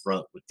that's up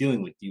front with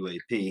dealing with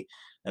UAP,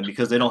 and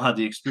because they don't have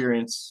the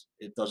experience,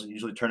 it doesn't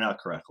usually turn out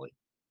correctly.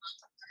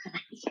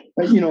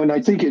 And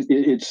I think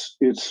it's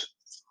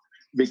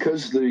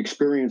because the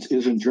experience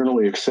isn't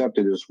generally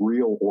accepted as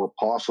real or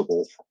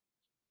possible.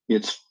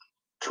 It's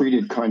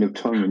treated kind of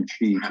tongue in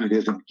cheek. It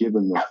isn't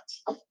given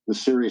the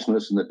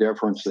seriousness and the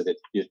deference that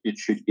it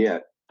should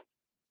get,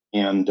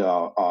 and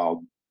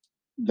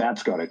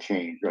that's got to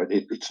change. Right?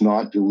 It's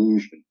not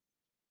delusion.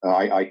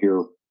 I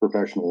hear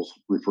professionals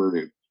refer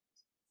to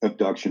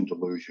abduction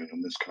delusion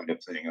and this kind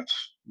of thing.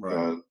 It's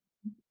Right.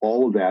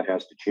 All of that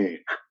has to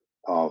change.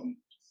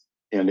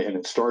 And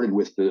it started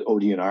with the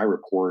ODNI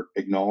report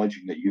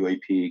acknowledging that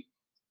UAP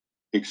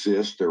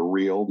exist. They're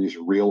real. These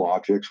are real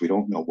objects. We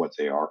don't know what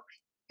they are.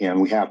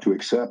 And we have to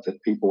accept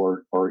that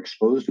people are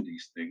exposed to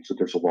these things, that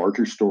there's a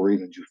larger story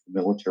than just the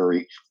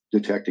military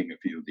detecting a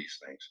few of these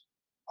things.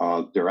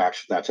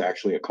 That's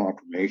actually a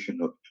confirmation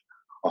of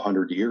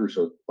 100 years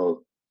of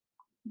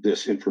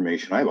this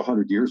information. I have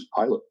 100 years of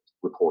pilot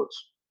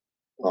reports,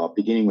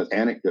 beginning with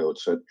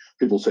anecdotes. And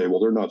people say, well,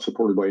 they're not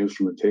supported by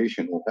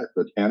instrumentation. Well, heck,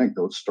 the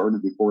anecdotes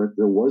started before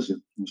there was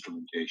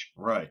instrumentation.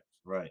 Right.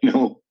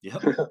 Yep.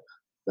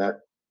 Back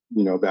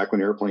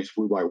when airplanes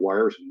flew by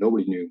wires and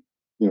nobody knew,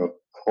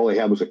 all they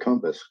had was a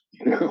compass,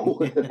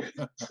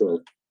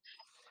 So,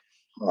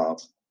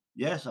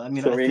 yes, I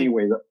mean, so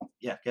anyway,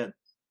 yeah, good.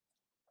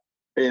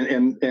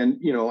 And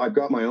I've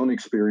got my own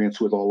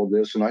experience with all of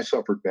this, and I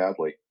suffered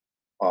badly,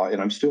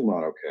 and I'm still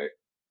not okay.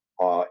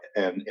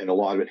 And a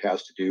lot of it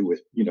has to do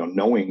with,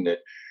 knowing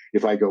that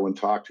if I go and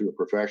talk to a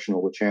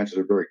professional, the chances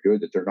are very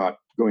good that they're not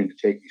going to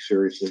take me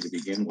seriously to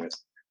begin with.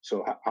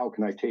 So how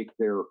can I take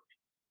their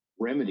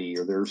remedy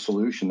or their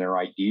solution, their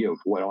idea of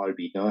what ought to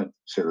be done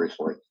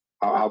seriously?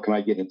 How can I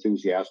get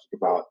enthusiastic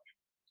about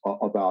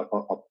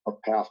a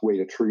pathway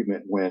to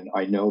treatment when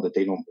I know that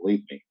they don't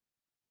believe me?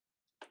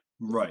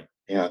 Right.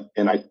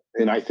 And I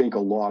think a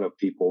lot of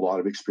people, a lot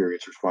of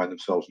experiencers find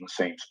themselves in the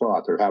same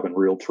spot. They're having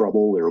real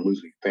trouble. They're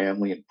losing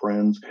family and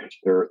friends.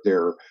 They're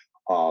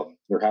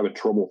having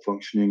trouble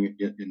functioning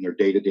in their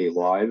day-to-day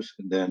lives.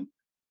 And then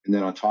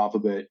on top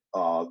of it,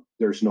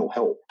 there's no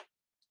help.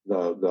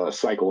 the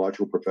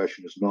psychological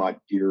profession is not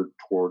geared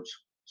towards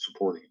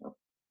supporting them.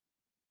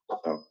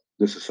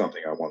 This is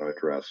something I want to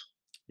address.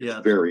 It's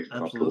Yeah, very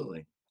uncomfortable.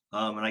 absolutely.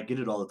 And I get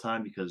it all the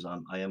time because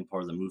I am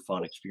part of the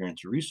MUFON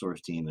Experience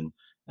Resource Team, and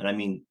I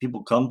mean,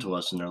 people come to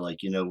us and they're like,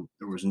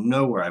 there was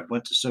nowhere. I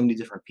went to so many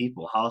different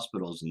people,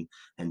 hospitals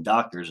and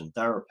doctors and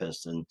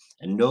therapists, and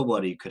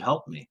nobody could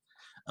help me.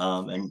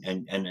 And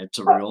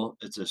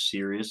it's a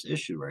serious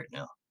issue right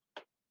now.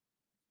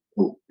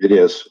 It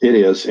is. It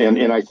is.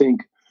 And I think,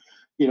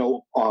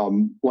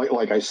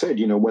 like I said,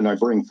 when I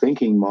bring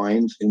thinking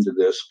minds into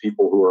this,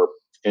 people who are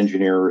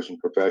engineers and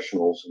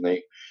professionals, and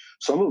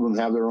some of them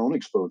have their own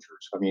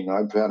exposures. I mean,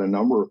 I've had a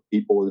number of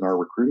people in our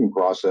recruiting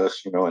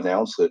process,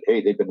 announce that,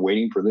 hey, they've been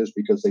waiting for this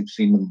because they've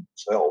seen them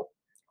themselves.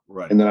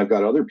 Right. And then I've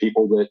got other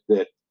people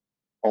that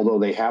although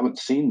they haven't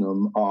seen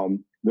them,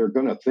 they're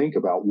going to think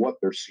about what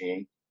they're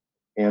seeing,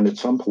 and at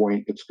some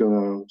point, it's going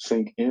to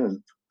sink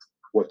in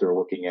what they're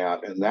looking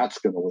at, and that's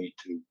going to lead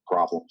to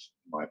problems,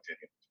 in my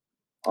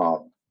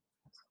opinion.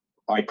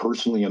 I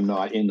personally am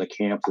not in the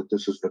camp that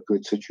this is a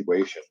good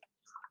situation.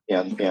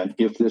 And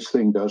if this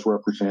thing does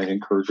represent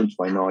incursions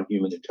by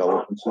non-human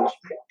intelligences,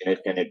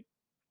 and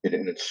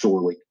it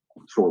sorely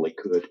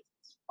could,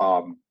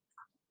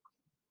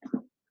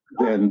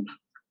 then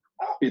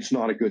it's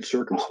not a good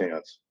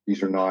circumstance.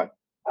 This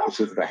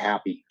isn't a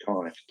happy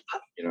time.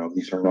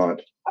 These are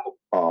not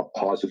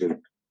positive.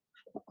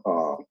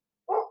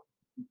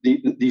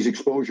 These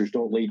exposures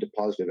don't lead to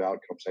positive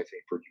outcomes, I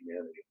think, for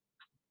humanity.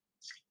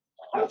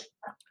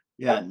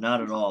 Yeah,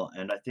 not at all.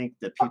 And I think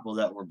the people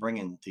that we're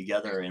bringing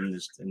together in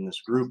this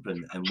group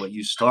and what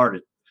you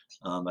started,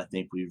 I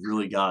think we've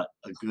really got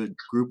a good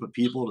group of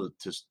people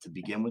to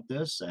begin with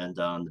this, and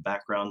the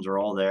backgrounds are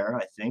all there.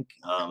 I think,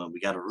 and we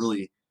got a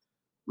really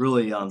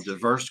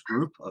diverse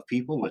group of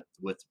people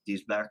with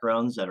these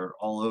backgrounds that are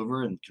all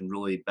over and can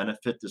really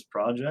benefit this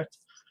project.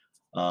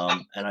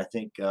 And I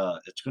think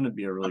it's going to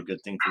be a really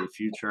good thing for the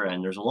future.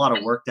 And there's a lot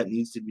of work that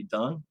needs to be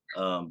done,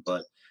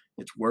 but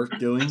it's worth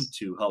doing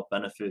to help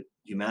benefit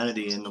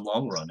humanity in the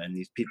long run and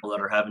these people that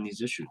are having these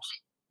issues.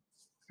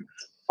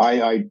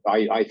 I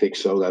think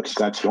so.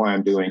 That's why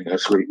I'm doing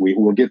this.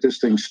 We'll get this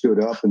thing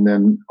stood up, and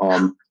then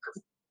and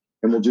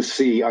we'll just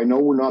see. I know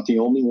we're not the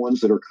only ones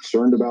that are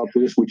concerned about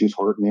this, which is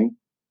heartening.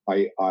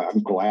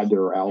 I'm glad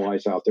there are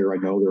allies out there. I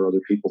know there are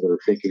other people that are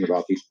thinking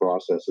about these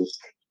processes.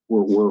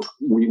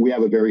 We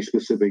have a very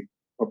specific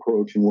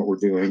approach in what we're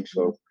doing,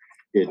 so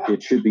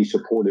it should be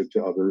supportive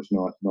to others,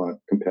 not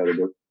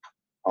competitive.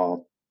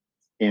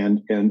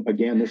 And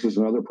again, this is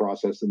another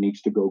process that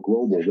needs to go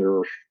global. There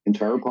are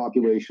entire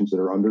populations that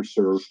are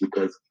underserved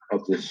because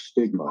of this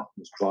stigma,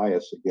 this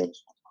bias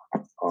against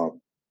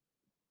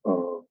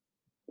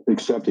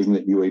accepting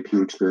that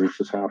UAP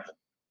experiences happen.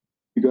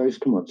 You guys,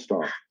 come on,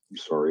 stop. I'm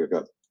sorry, I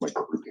got my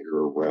computer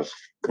arrest.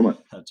 Come on.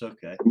 That's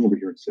okay. Come over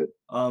here and sit.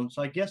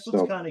 So I guess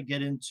let's kind of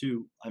get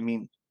into, I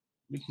mean,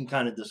 we can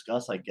kind of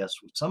discuss, I guess,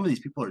 what some of these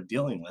people are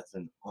dealing with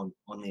and on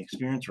the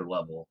experiencer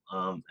level,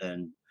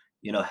 and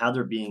how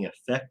they're being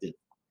affected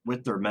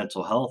with their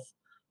mental health,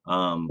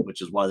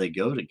 which is why they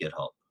go to get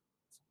help.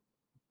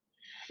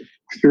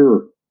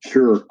 Sure.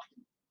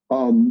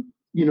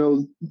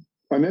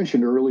 I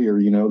mentioned earlier,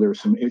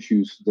 there's some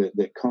issues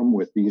that come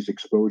with these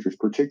exposures,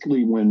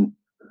 particularly when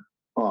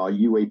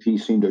UAP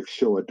seem to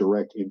show a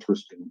direct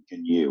interest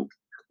in you,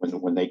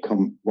 when they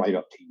come right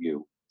up to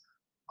you.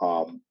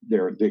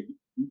 They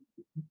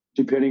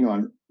depending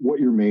on what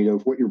you're made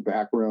of, what your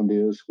background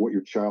is, what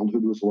your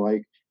childhood was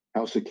like,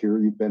 how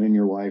secure you've been in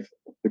your life,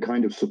 the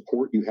kind of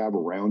support you have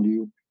around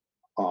you,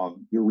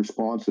 your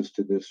responses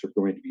to this are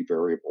going to be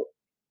variable.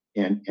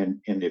 And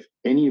if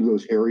any of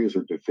those areas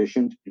are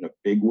deficient in a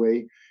big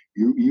way,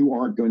 you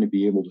aren't going to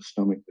be able to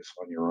stomach this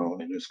on your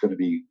own, and it's going to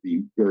be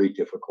very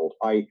difficult.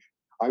 I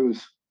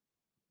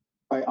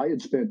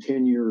had spent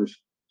 10 years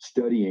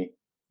studying,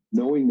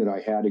 knowing that I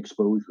had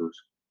exposures,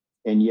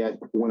 and yet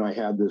when I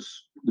had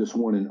this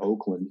one in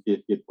Oakland,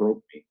 it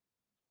broke me.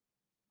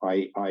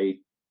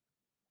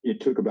 It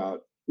took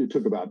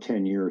about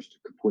 10 years to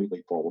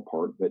completely fall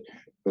apart, but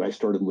I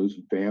started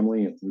losing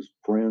family and losing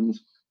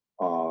friends,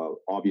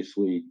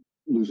 obviously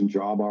losing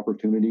job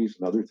opportunities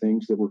and other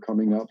things that were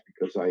coming up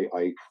because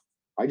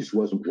I just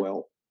wasn't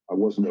well. I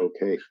wasn't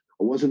okay.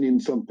 I wasn't in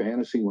some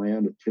fantasy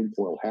land of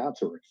tinfoil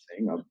hats or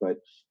anything,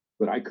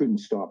 but I couldn't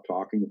stop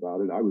talking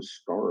about it. I was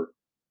scarred,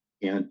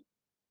 and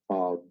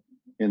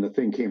the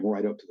thing came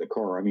right up to the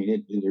car. I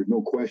mean, there's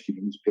no question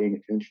he was paying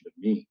attention to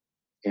me,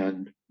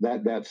 and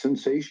that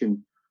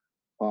sensation,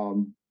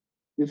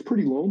 it's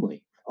pretty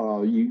lonely.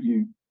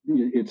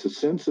 It's a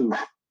sense of,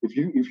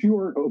 if you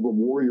aren't of a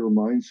warrior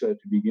mindset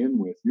to begin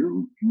with,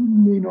 you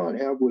may not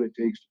have what it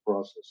takes to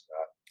process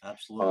that.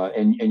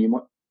 Absolutely. And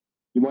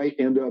you might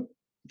end up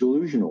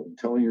delusional,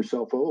 telling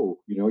yourself, oh,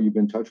 you've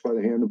been touched by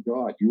the hand of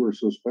God. You are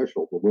so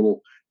special. The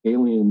little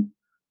alien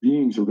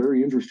beings are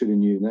very interested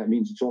in you, and that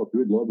means it's all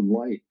good, love, and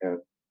light. And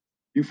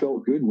you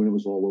felt good when it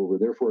was all over.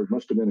 Therefore, it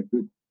must have been a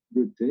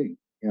good thing.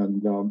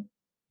 And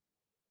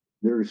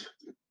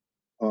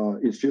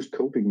it's just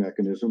coping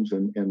mechanisms,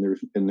 and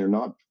they're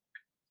not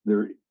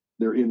they're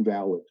they're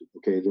invalid.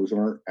 Okay, those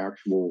aren't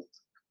actual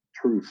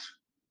truths.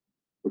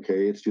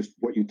 Okay, it's just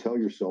what you tell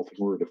yourself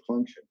in order to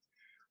function,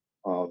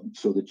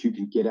 so that you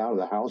can get out of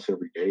the house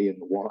every day and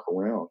walk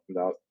around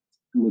without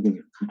living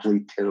in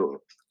complete terror.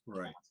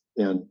 Right.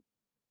 And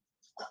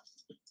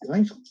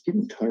guys, I'm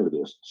getting tired of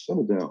this.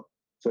 Settle down.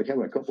 It's like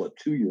having a couple of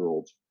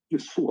 2-year-olds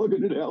just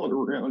slugging it out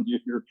around you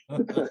here.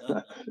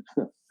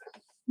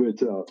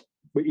 but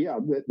but yeah,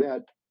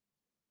 that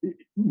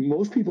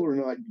most people are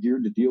not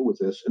geared to deal with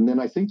this, and then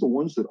I think the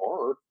ones that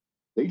are,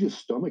 they just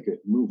stomach it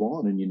and move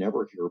on, and you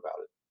never hear about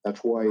it. That's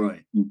why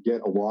Right. you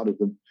get a lot of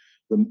the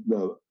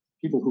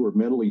people who are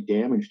mentally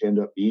damaged end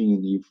up being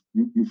in the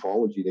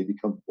ufology. They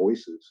become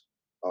voices,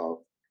 uh,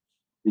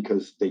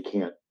 because they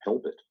can't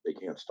help it. They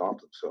can't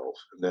stop themselves.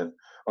 And then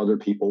other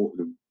people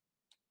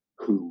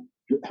who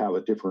have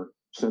a different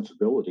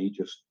sensibility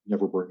just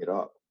never bring it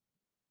up.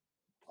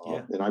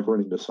 Yeah. And I've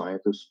run into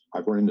scientists.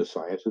 I've run into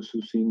scientists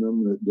who've seen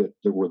them that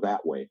were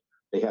that way.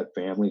 They had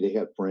family, they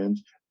had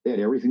friends, they had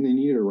everything they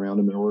needed around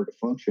them in order to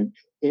function,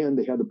 and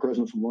they had the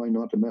presence of mind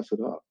not to mess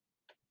it up.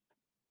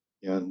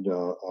 And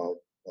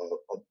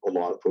a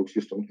lot of folks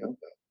just don't have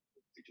that.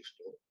 They just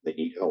don't. They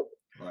need help.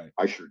 Right.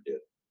 I sure did.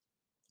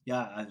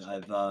 Yeah,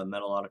 I've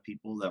met a lot of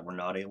people that were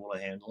not able to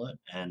handle it,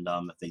 and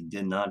if they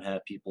did not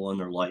have people in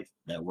their life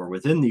that were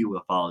within the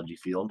ufology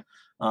field,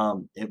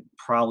 it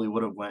probably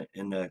would have went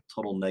in a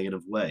total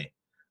negative way.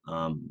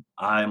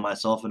 I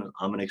myself,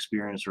 I'm an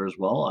experiencer as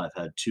well. I've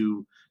had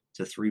 2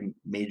 to 3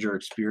 major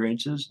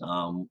experiences.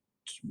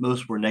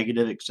 Most were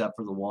negative except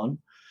for the one.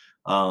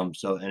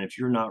 So, and if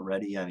you're not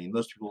ready, I mean,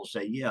 most people will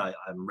say, "Yeah,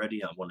 I'm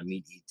ready. I want to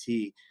meet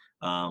ET.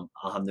 I'll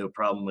have no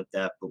problem with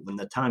that." But when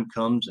the time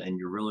comes and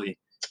you're really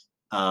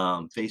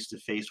face to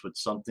face with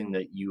something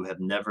that you have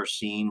never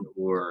seen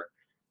or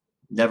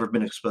never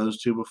been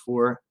exposed to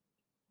before,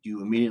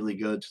 you immediately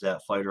go to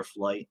that fight or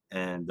flight,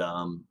 and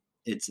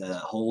it's a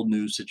whole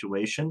new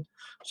situation.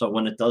 So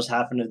when it does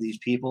happen to these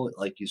people,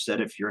 like you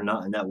said, if you're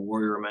not in that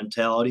warrior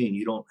mentality and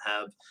you don't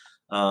have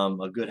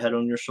a good head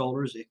on your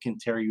shoulders, it can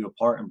tear you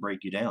apart and break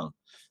you down.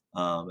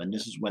 And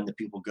this is when the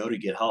people go to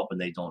get help and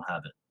they don't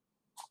have it.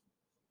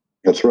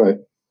 That's right.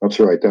 That's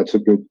right. That's a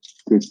good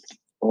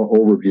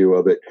overview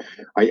of it.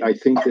 I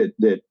think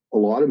that a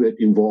lot of it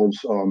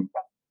involves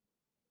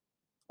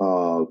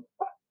uh,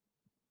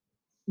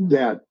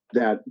 that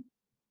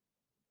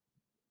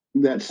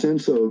that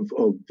sense of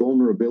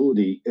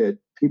vulnerability.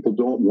 People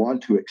don't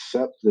want to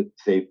accept that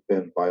they've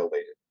been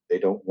violated. They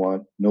don't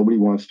want. Nobody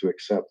wants to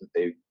accept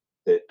that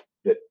that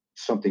that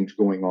something's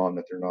going on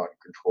that they're not in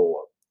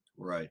control of,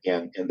 Right.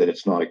 and that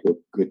it's not a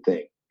good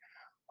thing.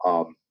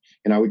 Um,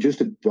 and I would just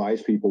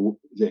advise people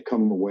that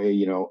come away,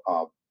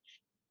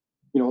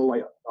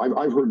 like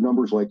I've heard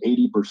numbers like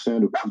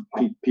 80%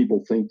 of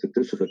people think that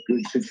this is a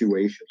good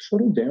situation.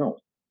 Settle down.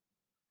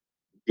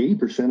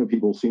 80% of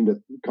people seem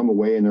to come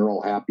away and they're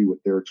all happy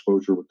with their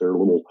exposure with their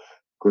little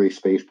gray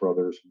space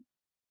brothers and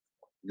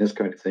this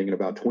kind of thing, and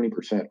about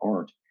 20%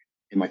 aren't.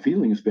 And my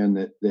feeling has been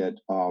that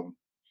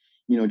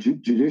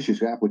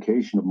judicious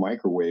application of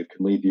microwave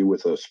can leave you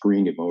with a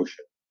screened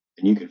emotion,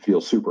 and you can feel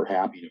super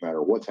happy no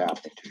matter what's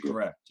happening to you.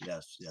 Correct.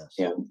 Yes. Yes.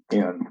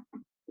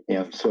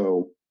 And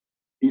so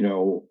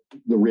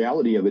the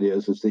reality of it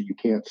is that you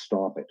can't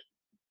stop it.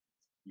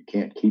 You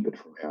can't keep it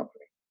from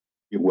happening.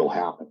 It will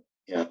happen,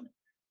 and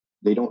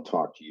they don't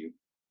talk to you.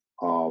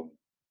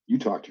 You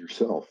talk to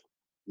yourself.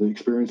 The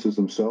experiences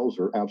themselves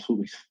are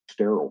absolutely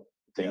sterile.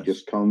 The thing Yes.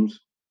 just comes,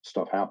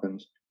 stuff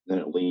happens, then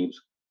it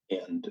leaves,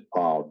 and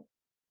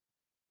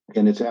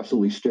and it's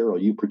absolutely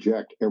sterile. You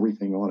project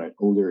everything on it.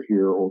 Oh, they're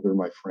here. Oh, they're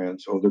my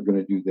friends. Oh, they're going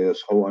to do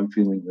this. Oh, I'm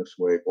feeling this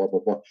way. Blah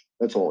blah blah.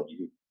 That's all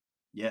you.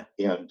 Yeah.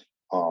 And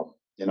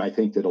and I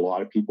think that a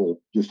lot of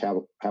people just have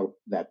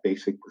that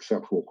basic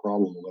perceptual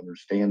problem of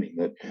understanding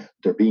that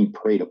they're being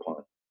preyed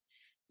upon.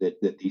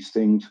 That these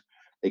things,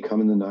 they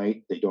come in the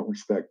night. They don't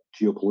respect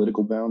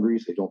geopolitical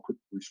boundaries. They don't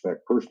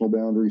respect personal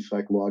boundaries,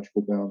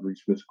 psychological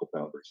boundaries, physical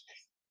boundaries,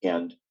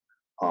 and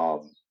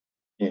um,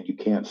 and you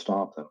can't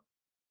stop them.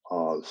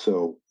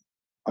 So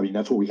I mean,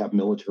 that's what we have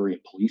military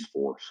and police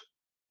force.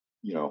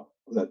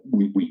 That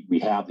we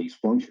have these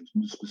functions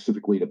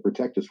specifically to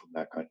protect us from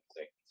that kind of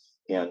thing,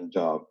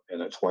 and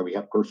that's why we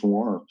have personal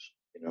arms.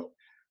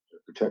 To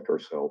protect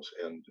ourselves,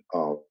 and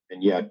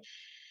yet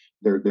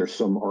there's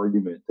some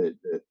argument that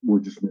we're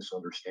just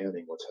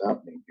misunderstanding what's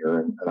happening here,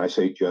 and I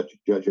say judge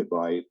it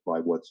by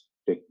what's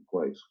taking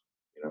place.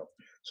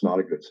 It's not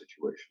a good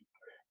situation,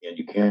 and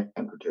you can't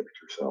protect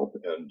yourself,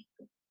 and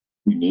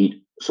you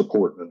need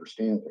support and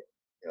understanding,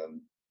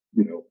 and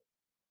you know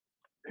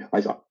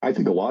I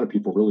think a lot of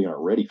people really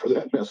aren't ready for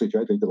that message.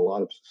 I think that a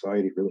lot of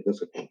society really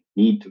doesn't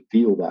need to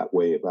feel that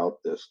way about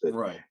this. That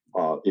Right.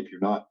 if you're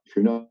not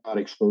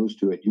exposed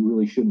to it, you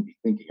really shouldn't be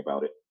thinking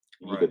about it.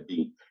 You need to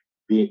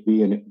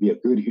Right. be a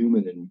good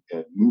human,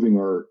 and moving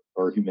our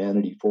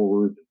humanity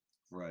forward,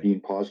 Right. being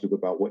positive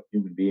about what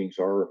human beings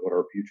are and what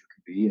our future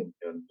can be,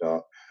 and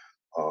uh,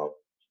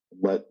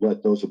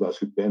 let those of us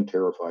who've been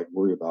terrified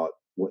worry about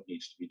what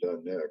needs to be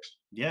done next.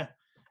 Yeah.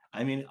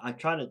 I mean, I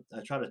try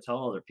to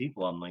tell other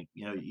people, I'm like,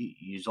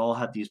 you all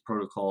have these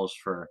protocols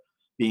for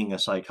being a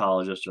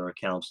psychologist or a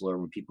counselor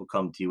when people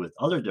come to you with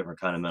other different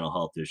kind of mental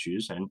health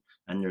issues, and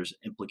there's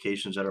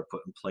implications that are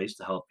put in place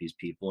to help these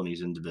people and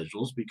these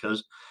individuals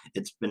because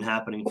it's been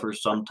happening for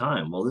some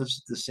time. Well, this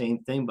is the same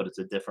thing, but it's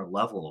a different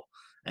level,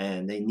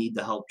 and they need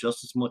the help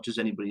just as much as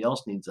anybody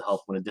else needs the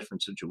help in a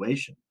different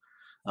situation.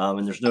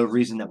 And there's no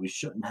reason that we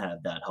shouldn't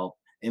have that help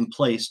in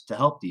place to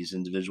help these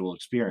individual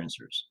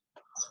experiencers.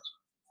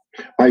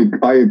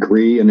 I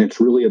agree, and it's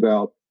really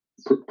about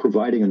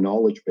providing a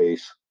knowledge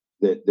base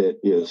that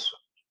is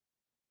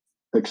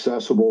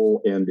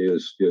accessible and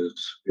is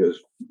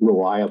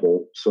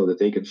reliable, so that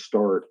they can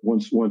start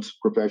once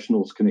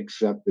professionals can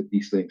accept that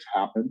these things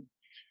happen,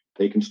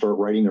 they can start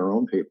writing their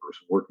own papers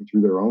and working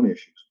through their own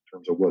issues in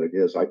terms of what it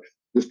is. I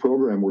This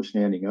program we're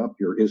standing up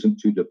here isn't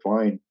to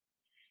define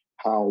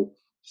how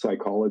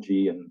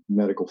psychology and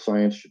medical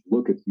science should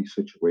look at these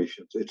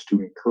situations. It's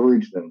to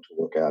encourage them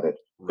to look at it.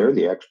 They're Right,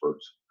 the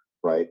experts,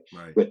 right?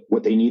 right, But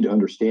what they need to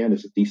understand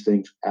is that these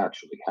things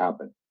actually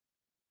happen,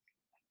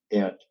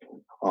 and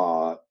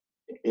uh,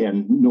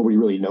 and nobody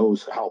really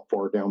knows how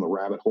far down the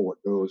rabbit hole it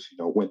goes.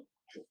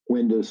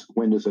 When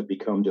does it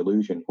become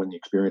delusion? When the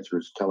experiencer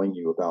is telling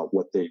you about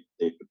what they've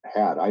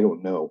had, I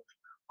don't know.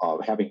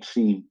 Having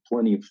seen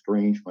plenty of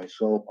strange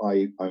myself,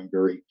 I'm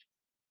very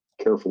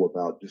careful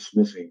about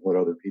dismissing what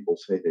other people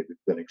say they've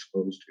been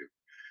exposed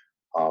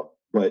to.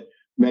 But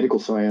medical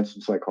science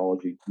and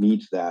psychology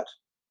needs that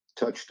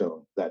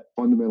touchstone, that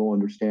fundamental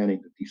understanding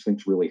that these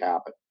things really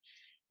happen.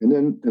 And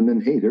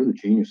then, hey, they're the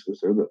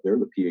geniuses. They're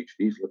the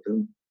PhDs.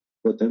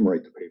 Let them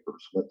write the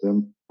papers. Let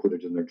them put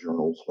it in their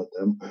journals. Let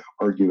them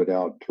argue it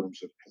out in terms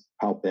of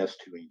how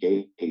best to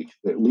engage.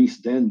 But at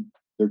least then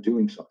they're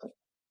doing something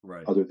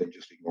right. other than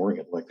just ignoring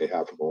it like they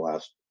have for the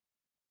last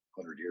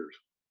 100 years.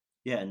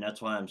 Yeah, and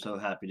that's why I'm so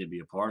happy to be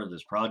a part of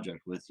this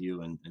project with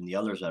you and the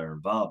others that are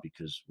involved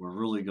because we're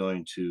really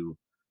going to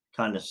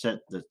kind of set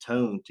the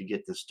tone to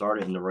get this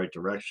started in the right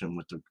direction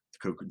with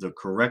the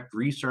correct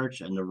research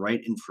and the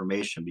right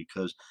information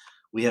because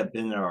we have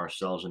been there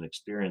ourselves and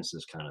experienced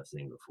this kind of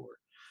thing before.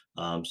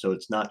 So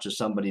it's not just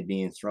somebody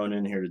being thrown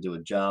in here to do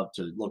a job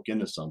to look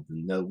into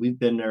something. No, we've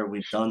been there,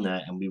 we've done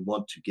that, and we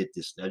want to get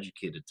this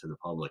educated to the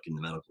public in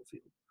the medical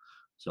field.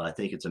 So I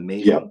think it's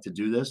amazing Yep. to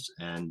do this,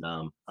 and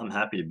I'm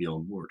happy to be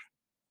on board.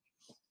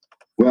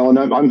 Well, and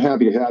I'm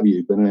happy to have you.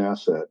 You've been an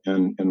asset,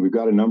 and we've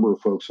got a number of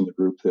folks in the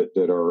group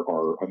that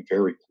are I'm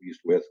very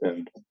pleased with,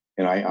 and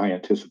I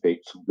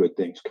anticipate some good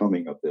things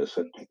coming of this.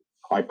 And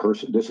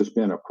this has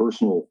been a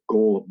personal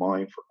goal of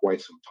mine for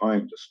quite some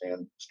time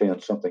to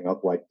stand something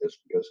up like this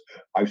because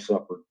I've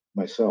suffered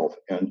myself,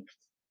 and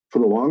for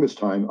the longest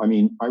time, I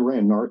mean, I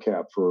ran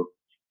NARCAP for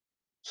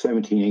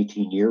 17,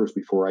 18 years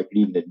before I could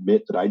even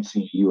admit that I'd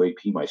seen a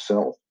UAP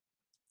myself.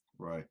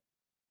 Right.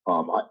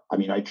 I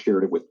mean, I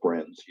shared it with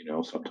friends,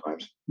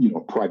 sometimes,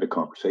 private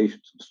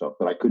conversations and stuff,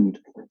 but I couldn't.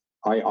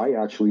 I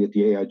actually, at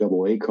the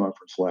AIAA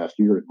conference last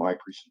year, in my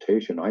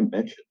presentation, I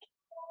mentioned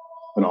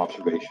an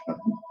observation,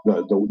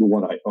 the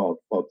one of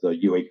the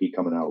UAP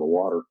coming out of the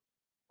water,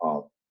 uh,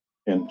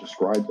 and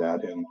described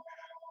that, and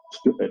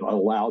it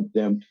allowed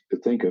them to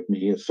think of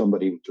me as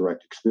somebody with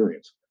direct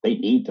experience. They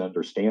need to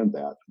understand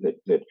that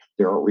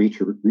there are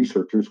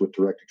researchers with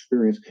direct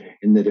experience,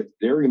 and that if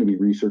they're going to be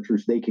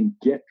researchers, they can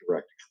get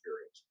direct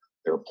experience.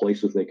 There are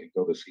places they can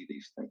go to see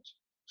these things.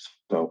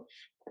 So,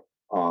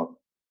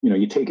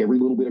 you take every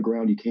little bit of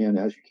ground you can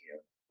as you can,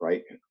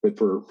 right? But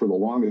for the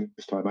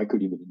longest time, I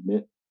couldn't even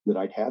admit that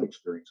I'd had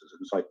experiences. It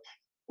was like,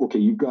 okay,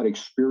 you've got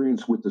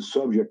experience with the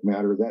subject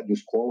matter that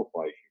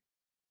disqualifies you.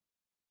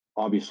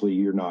 Obviously,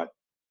 you're not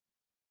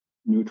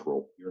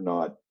neutral. You're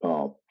not.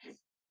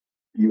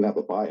 You have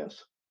a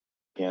bias,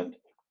 and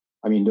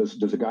I mean,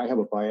 does a guy have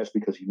a bias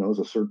because he knows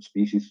a certain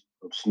species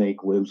of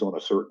snake lives on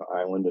a certain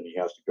island and he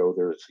has to go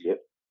there to see it?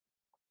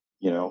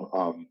 You know,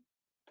 um,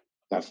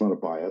 that's not a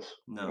bias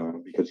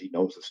No. because he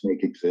knows the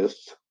snake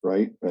exists,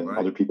 right? And Right.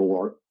 other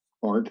people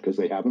aren't because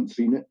they haven't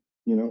seen it.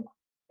 You know,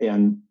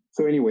 and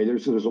so anyway,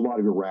 there's a lot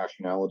of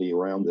irrationality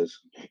around this,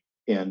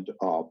 and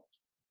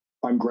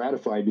I'm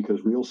gratified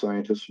because real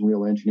scientists and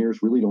real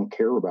engineers really don't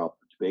care about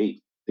the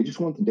debate. They just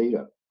want the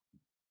data.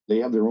 They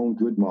have their own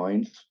good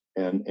minds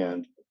and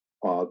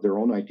their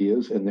own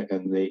ideas, and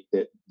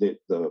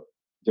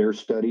their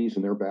studies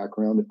and their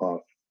background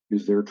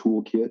is their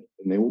toolkit,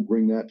 and they will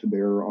bring that to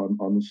bear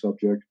on the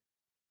subject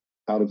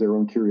out of their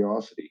own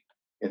curiosity,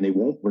 and they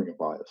won't bring a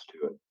bias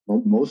to it.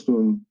 Most of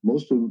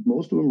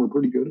them are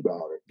pretty good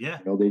about it. Yeah.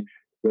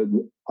 But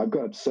I've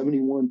got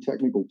 71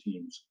 technical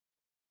teams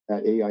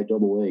at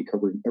AIAA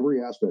covering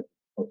every aspect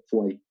of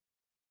flight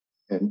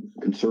and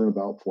concern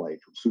about flight,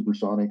 from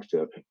supersonics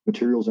to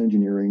materials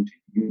engineering to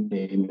you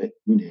name it.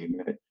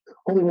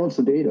 All they want's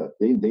the data.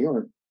 They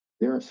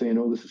aren't saying,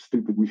 "Oh, this is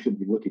stupid. We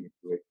shouldn't be looking at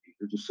UAP."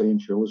 They're just saying,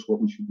 "Show us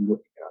what we should be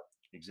looking at,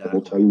 and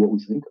we'll tell Exactly. you what we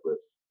think of it."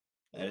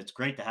 And it's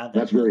great to have And that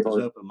that's very those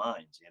hard. open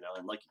minds,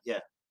 and like, yeah,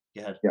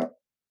 go Yeah,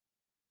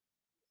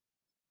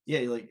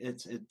 Yeah, like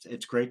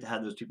it's great to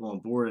have those people on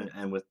board,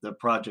 and with the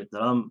project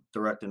that I'm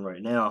directing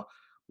right now,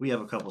 we have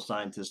a couple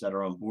scientists that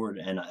are on board,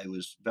 and it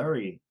was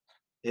very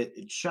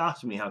it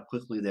shocked me how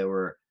quickly they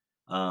were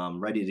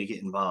ready to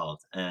get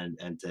involved and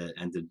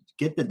to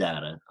get the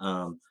data.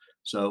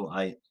 So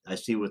I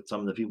see with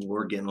some of the people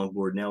we're getting on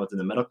board now within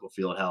the medical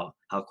field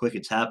how quick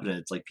it's happening.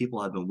 It's like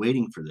people have been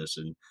waiting for this,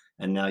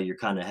 and now you're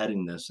kind of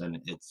heading this, and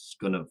it's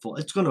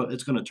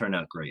gonna turn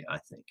out great, I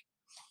think.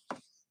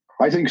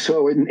 I think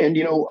so. And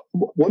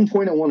one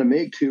point I want to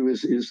make too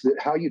is that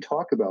how you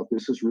talk about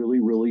this is really,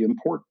 really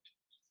important.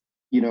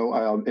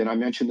 And I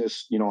mentioned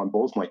this, on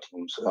both my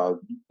teams,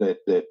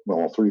 that well,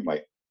 all three of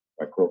my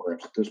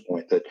programs at this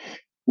point, that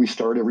we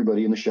start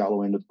everybody in the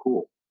shallow end of the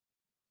pool.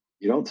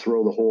 You don't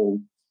throw the whole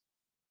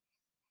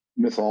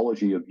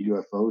mythology of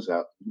UFOs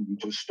out. You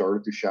just start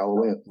at the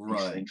shallow end. These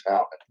Right, things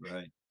happen,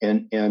 right.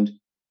 and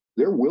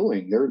they're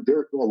willing. They're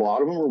a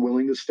lot of them are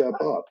willing to step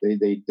up.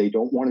 They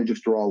don't want to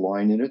just draw a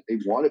line in it. They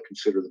want to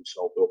consider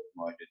themselves open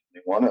minded.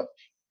 They want to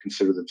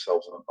consider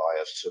themselves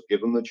unbiased. So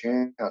give them the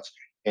chance.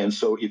 And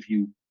so if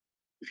you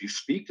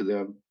speak to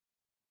them,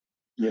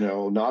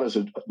 not as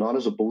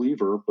a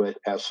believer, but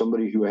as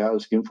somebody who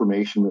has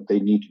information that they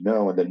need to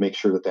know, and then make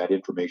sure that that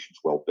information is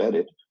well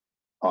vetted,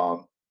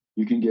 um,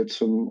 you can get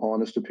some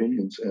honest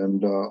opinions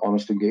and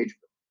honest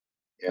engagement.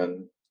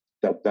 And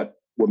that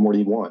what more do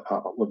you want?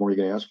 What more are you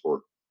going to ask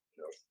for?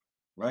 You know,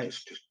 Right.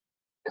 just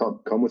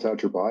come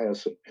without your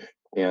bias,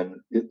 and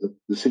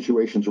the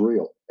situation's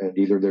real. And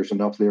either there's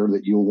enough there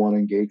that you'll want to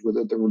engage with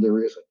it, or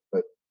there isn't.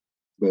 But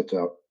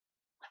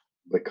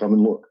but come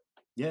and look,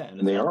 Yeah, and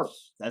and if they are.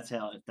 that's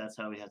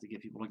how we have to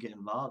get people to get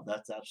involved,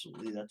 that's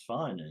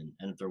fine, and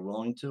if they're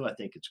willing to, I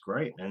think it's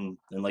great, and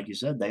like you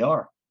said, they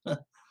are.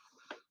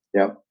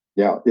 Yeah,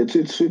 yeah,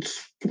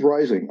 it's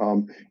surprising.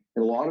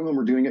 And a lot of them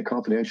are doing it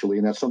confidentially,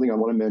 and that's something I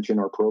want to mention.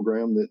 Our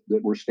program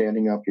that we're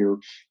standing up here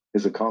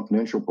is a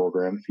confidential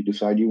program. If you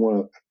decide you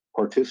want to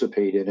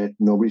participate in it,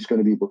 nobody's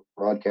going to be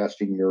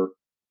broadcasting your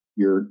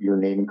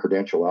name and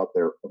credential out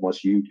there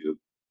unless you do.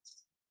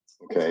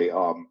 Okay,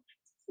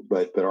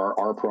 but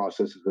our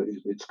process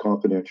it's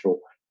confidential.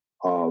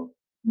 Uh,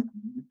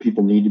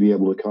 People need to be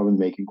able to come and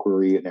make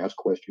inquiry and ask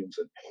questions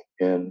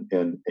and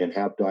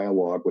have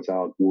dialogue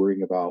without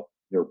worrying about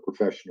their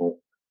professional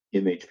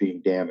image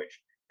being damaged,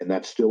 and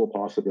that's still a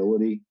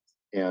possibility.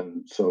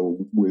 And so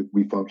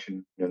we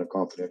function in a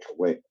confidential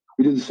way.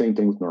 We did the same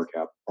thing with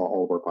NARCAP.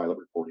 All of our pilot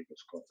reporting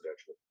is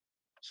confidential,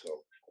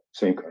 so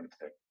same kind of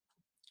thing.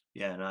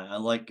 Yeah, and I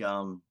like,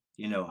 how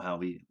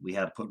we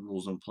have put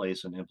rules in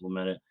place and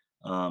implemented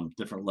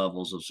different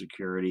levels of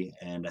security,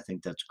 and I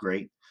think that's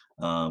great.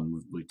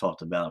 We've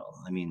talked about,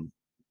 I mean,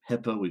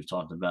 HIPAA. We've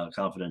talked about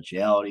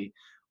confidentiality.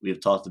 We have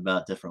talked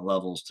about different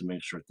levels to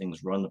make sure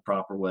things run the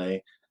proper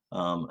way,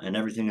 and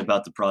everything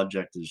about the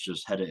project is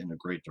just headed in a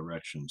great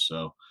direction.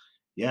 So,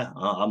 yeah,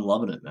 I'm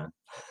loving it, man.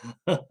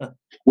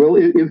 Well,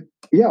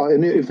 yeah,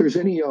 and if there's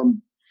any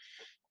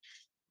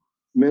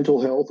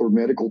mental health or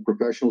medical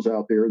professionals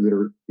out there that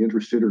are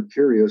interested or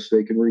curious,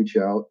 they can reach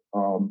out.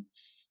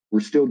 We're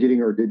still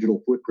getting our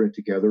digital footprint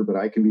together, but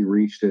I can be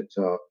reached at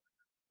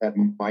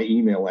my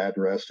email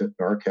address at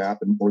NARCAP,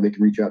 or they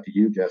can reach out to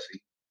you,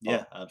 Jesse. Uh,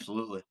 Yeah,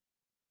 absolutely.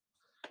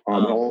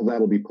 Um, all of that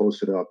will be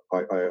posted up,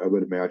 I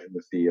would imagine,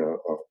 with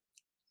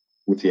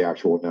the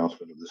actual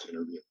announcement of this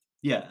interview.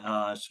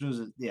 Yeah, as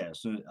soon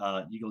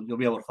you'll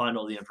be able to find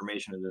all the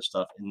information of this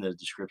stuff in the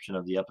description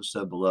of the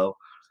episode below.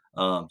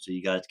 So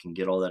you guys can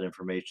get all that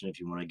information if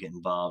you want to get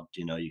involved.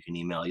 You can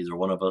email either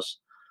one of us.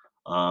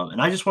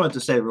 And I just wanted to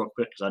say real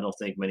quick because I don't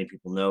think many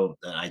people know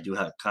that I do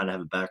have kind of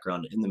have a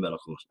background in the mental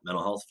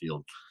health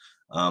field.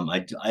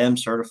 I am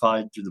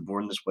certified through the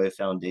Born This Way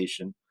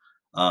Foundation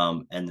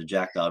and the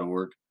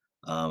Jack.org.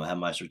 I have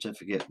my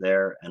certificate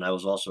there, and I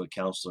was also a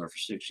counselor for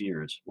 6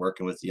 years,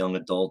 working with young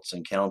adults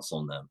and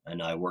counseling them.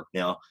 And I work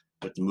now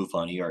with the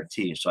MUFON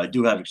ERT, so I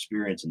do have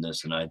experience in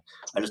this, and I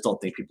just don't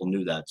think people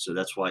knew that. So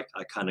that's why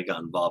I kind of got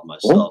involved Well,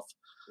 myself.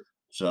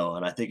 So,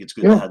 and I think it's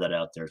good to yeah, have that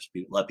out there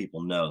to let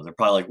people know. They're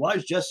probably like, "Why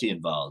is Jesse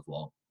involved?"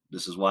 Well,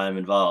 this is why I'm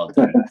involved,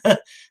 and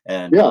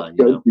and yeah,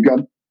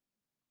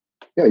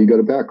 you got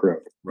a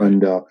background, right,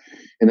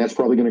 and that's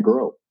probably going to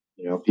grow.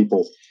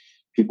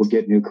 People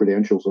get new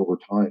credentials over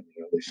time.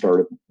 They start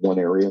in one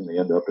area and they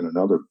end up in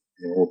another.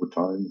 Over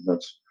time, and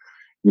that's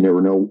you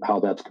never know how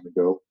that's going to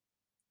go.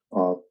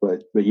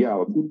 But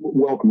yeah,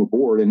 welcome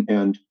aboard,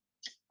 and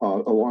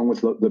along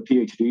with the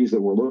PhDs that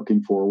we're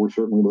looking for, we're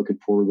certainly looking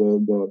for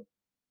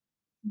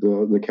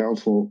the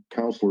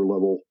counselor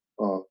level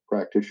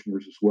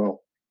practitioners as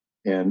well,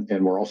 and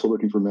we're also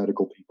looking for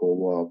medical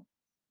people,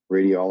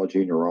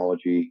 radiology,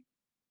 neurology,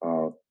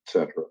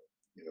 etc.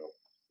 You know,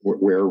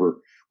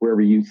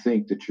 wherever you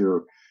think that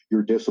your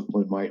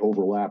discipline might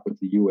overlap with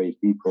the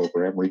UAP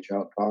program, reach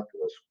out and talk to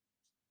us.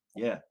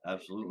 yeah, You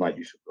absolutely, might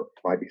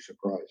be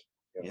surprised.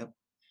 Yeah. yep.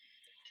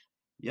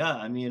 Yeah,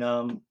 I mean,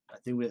 I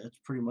think that's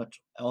pretty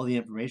much all the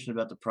information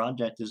about the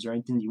project. Is there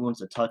anything you want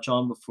to touch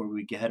on before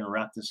we go ahead and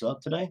wrap this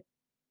up today?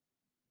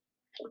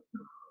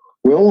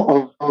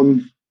 Well,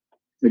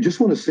 I just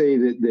want to say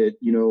that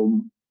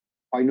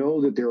I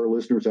know that there are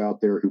listeners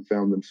out there who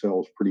found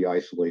themselves pretty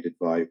isolated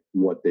by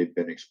what they've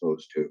been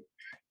exposed to,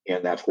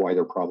 and that's why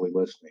they're probably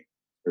listening.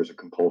 There's a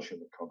compulsion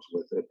that comes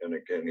with it, and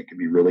again, it can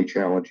be really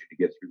challenging to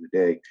get through the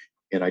day.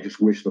 And I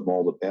just wish them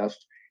all the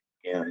best,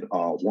 and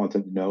want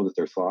them to know that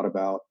they're thought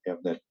about, and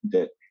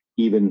that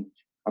even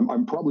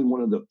I'm probably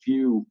one of the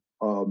few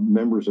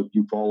members of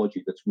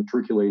ufology that's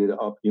matriculated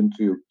up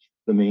into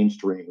the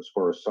mainstream as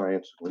far as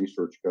science and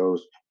research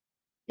goes.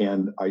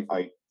 And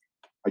I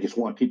just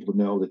want people to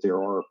know that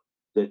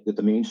that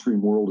the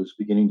mainstream world is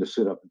beginning to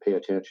sit up and pay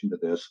attention to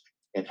this,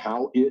 and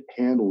how it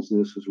handles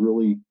this is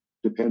really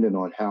dependent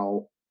on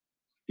how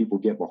people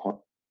get behind.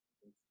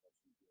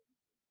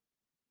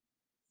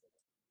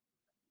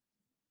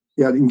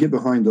 Yeah, you can get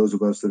behind those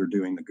of us that are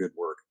doing the good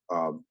work.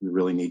 We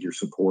really need your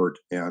support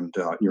and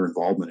your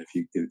involvement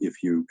if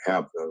you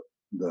have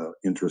the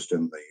interest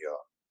in the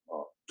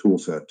tool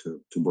set to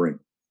bring.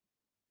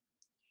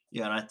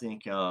 Yeah, and I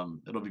think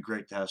it'll be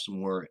great to have some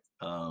more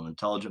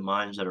intelligent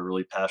minds that are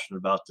really passionate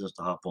about this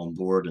to hop on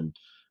board and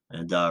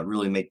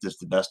really make this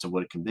the best of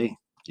what it can be.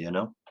 You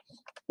know.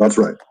 That's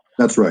right.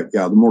 That's right.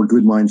 Yeah, the more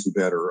good minds, the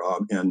better.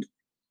 And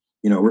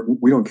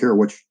we don't care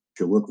what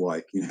you look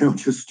like.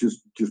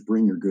 Just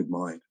bring your good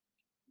mind.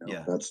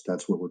 Yeah,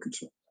 that's what we're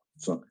concerned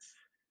about. So.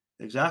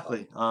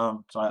 Exactly.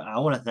 So I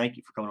want to thank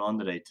you for coming on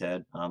today,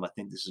 Ted. I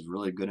think this is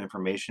really good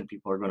information.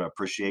 People are going to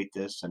appreciate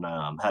this, and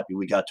I'm happy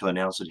we got to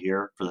announce it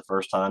here for the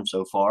first time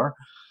so far.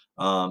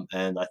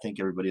 And I think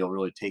everybody will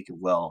really take it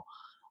well.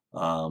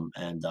 I'm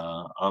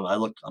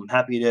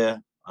happy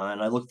to,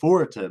 and I look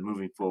forward to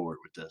moving forward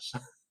with this.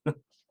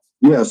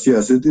 Yes,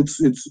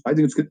 it's. I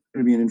think it's going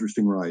to be an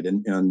interesting ride,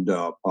 and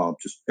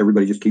just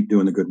everybody just keep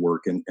doing the good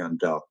work, and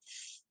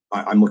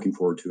I'm looking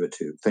forward to it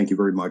too. Thank you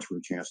very much for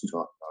the chance to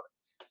talk about it.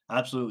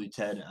 Absolutely,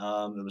 Ted.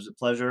 It was a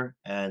pleasure,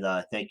 and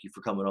thank you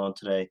for coming on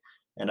today.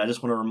 And I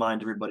just want to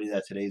remind everybody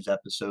that today's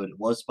episode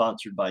was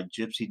sponsored by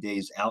Gypsy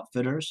Days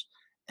Outfitters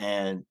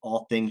and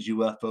All Things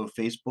UFO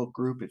Facebook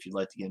group. If you'd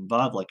like to get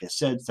involved, like I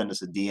said, send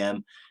us a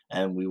DM,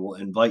 and we will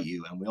invite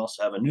you. And we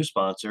also have a new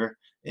sponsor.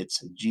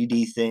 It's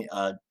GD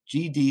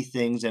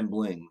Things and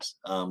Blings.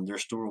 Their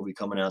store will be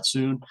coming out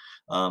soon,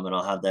 and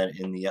I'll have that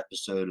in the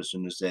episode as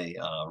soon as they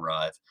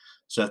arrive.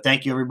 So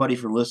thank you, everybody,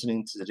 for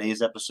listening to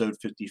today's episode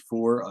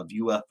 54 of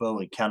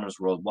UFO Encounters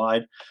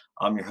Worldwide.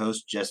 I'm your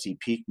host, Jesse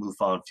Peak,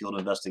 MUFON field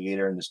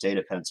investigator in the state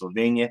of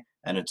Pennsylvania.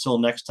 And until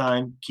next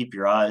time, keep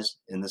your eyes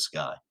in the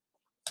sky.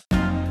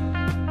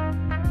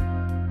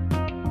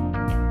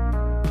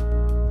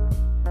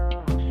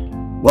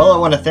 Well, I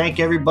want to thank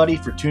everybody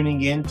for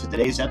tuning in to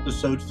today's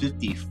episode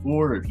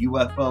 54 of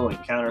UFO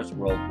Encounters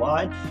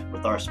Worldwide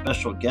with our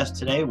special guest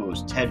today, who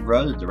was Ted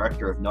Rowe, the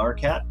director of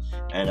NARCAP.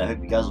 And I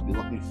hope you guys will be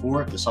looking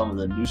forward to some of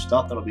the new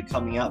stuff that'll be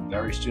coming out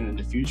very soon in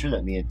the future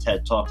that me and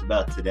Ted talked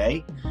about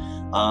today.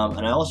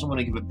 And I also want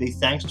to give a big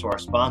thanks to our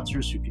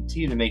sponsors who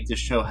continue to make this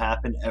show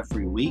happen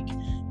every week.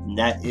 And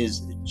that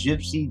is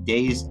Gypsy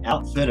Days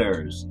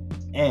Outfitters.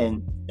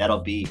 And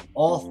that'll be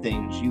All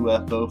Things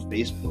UFO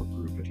Facebook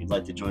group. If you'd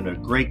like to join a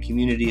great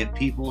community of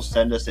people,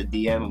 send us a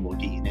DM and we'll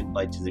get you an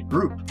invite to the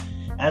group.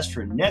 As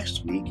for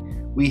next week,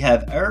 we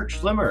have Eric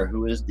Schlimmer,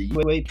 who is the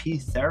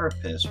UAP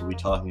therapist. We'll be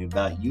talking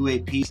about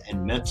UAPs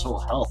and mental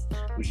health,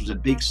 which is a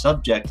big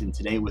subject in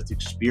Today with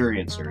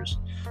Experiencers.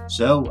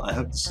 So I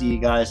hope to see you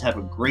guys have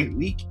a great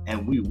week,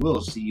 and we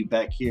will see you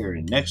back here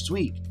next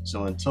week.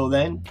 So until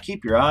then,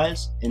 keep your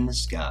eyes in the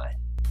sky.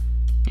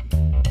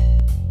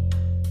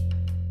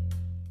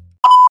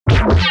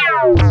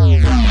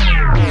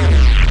 Yeah.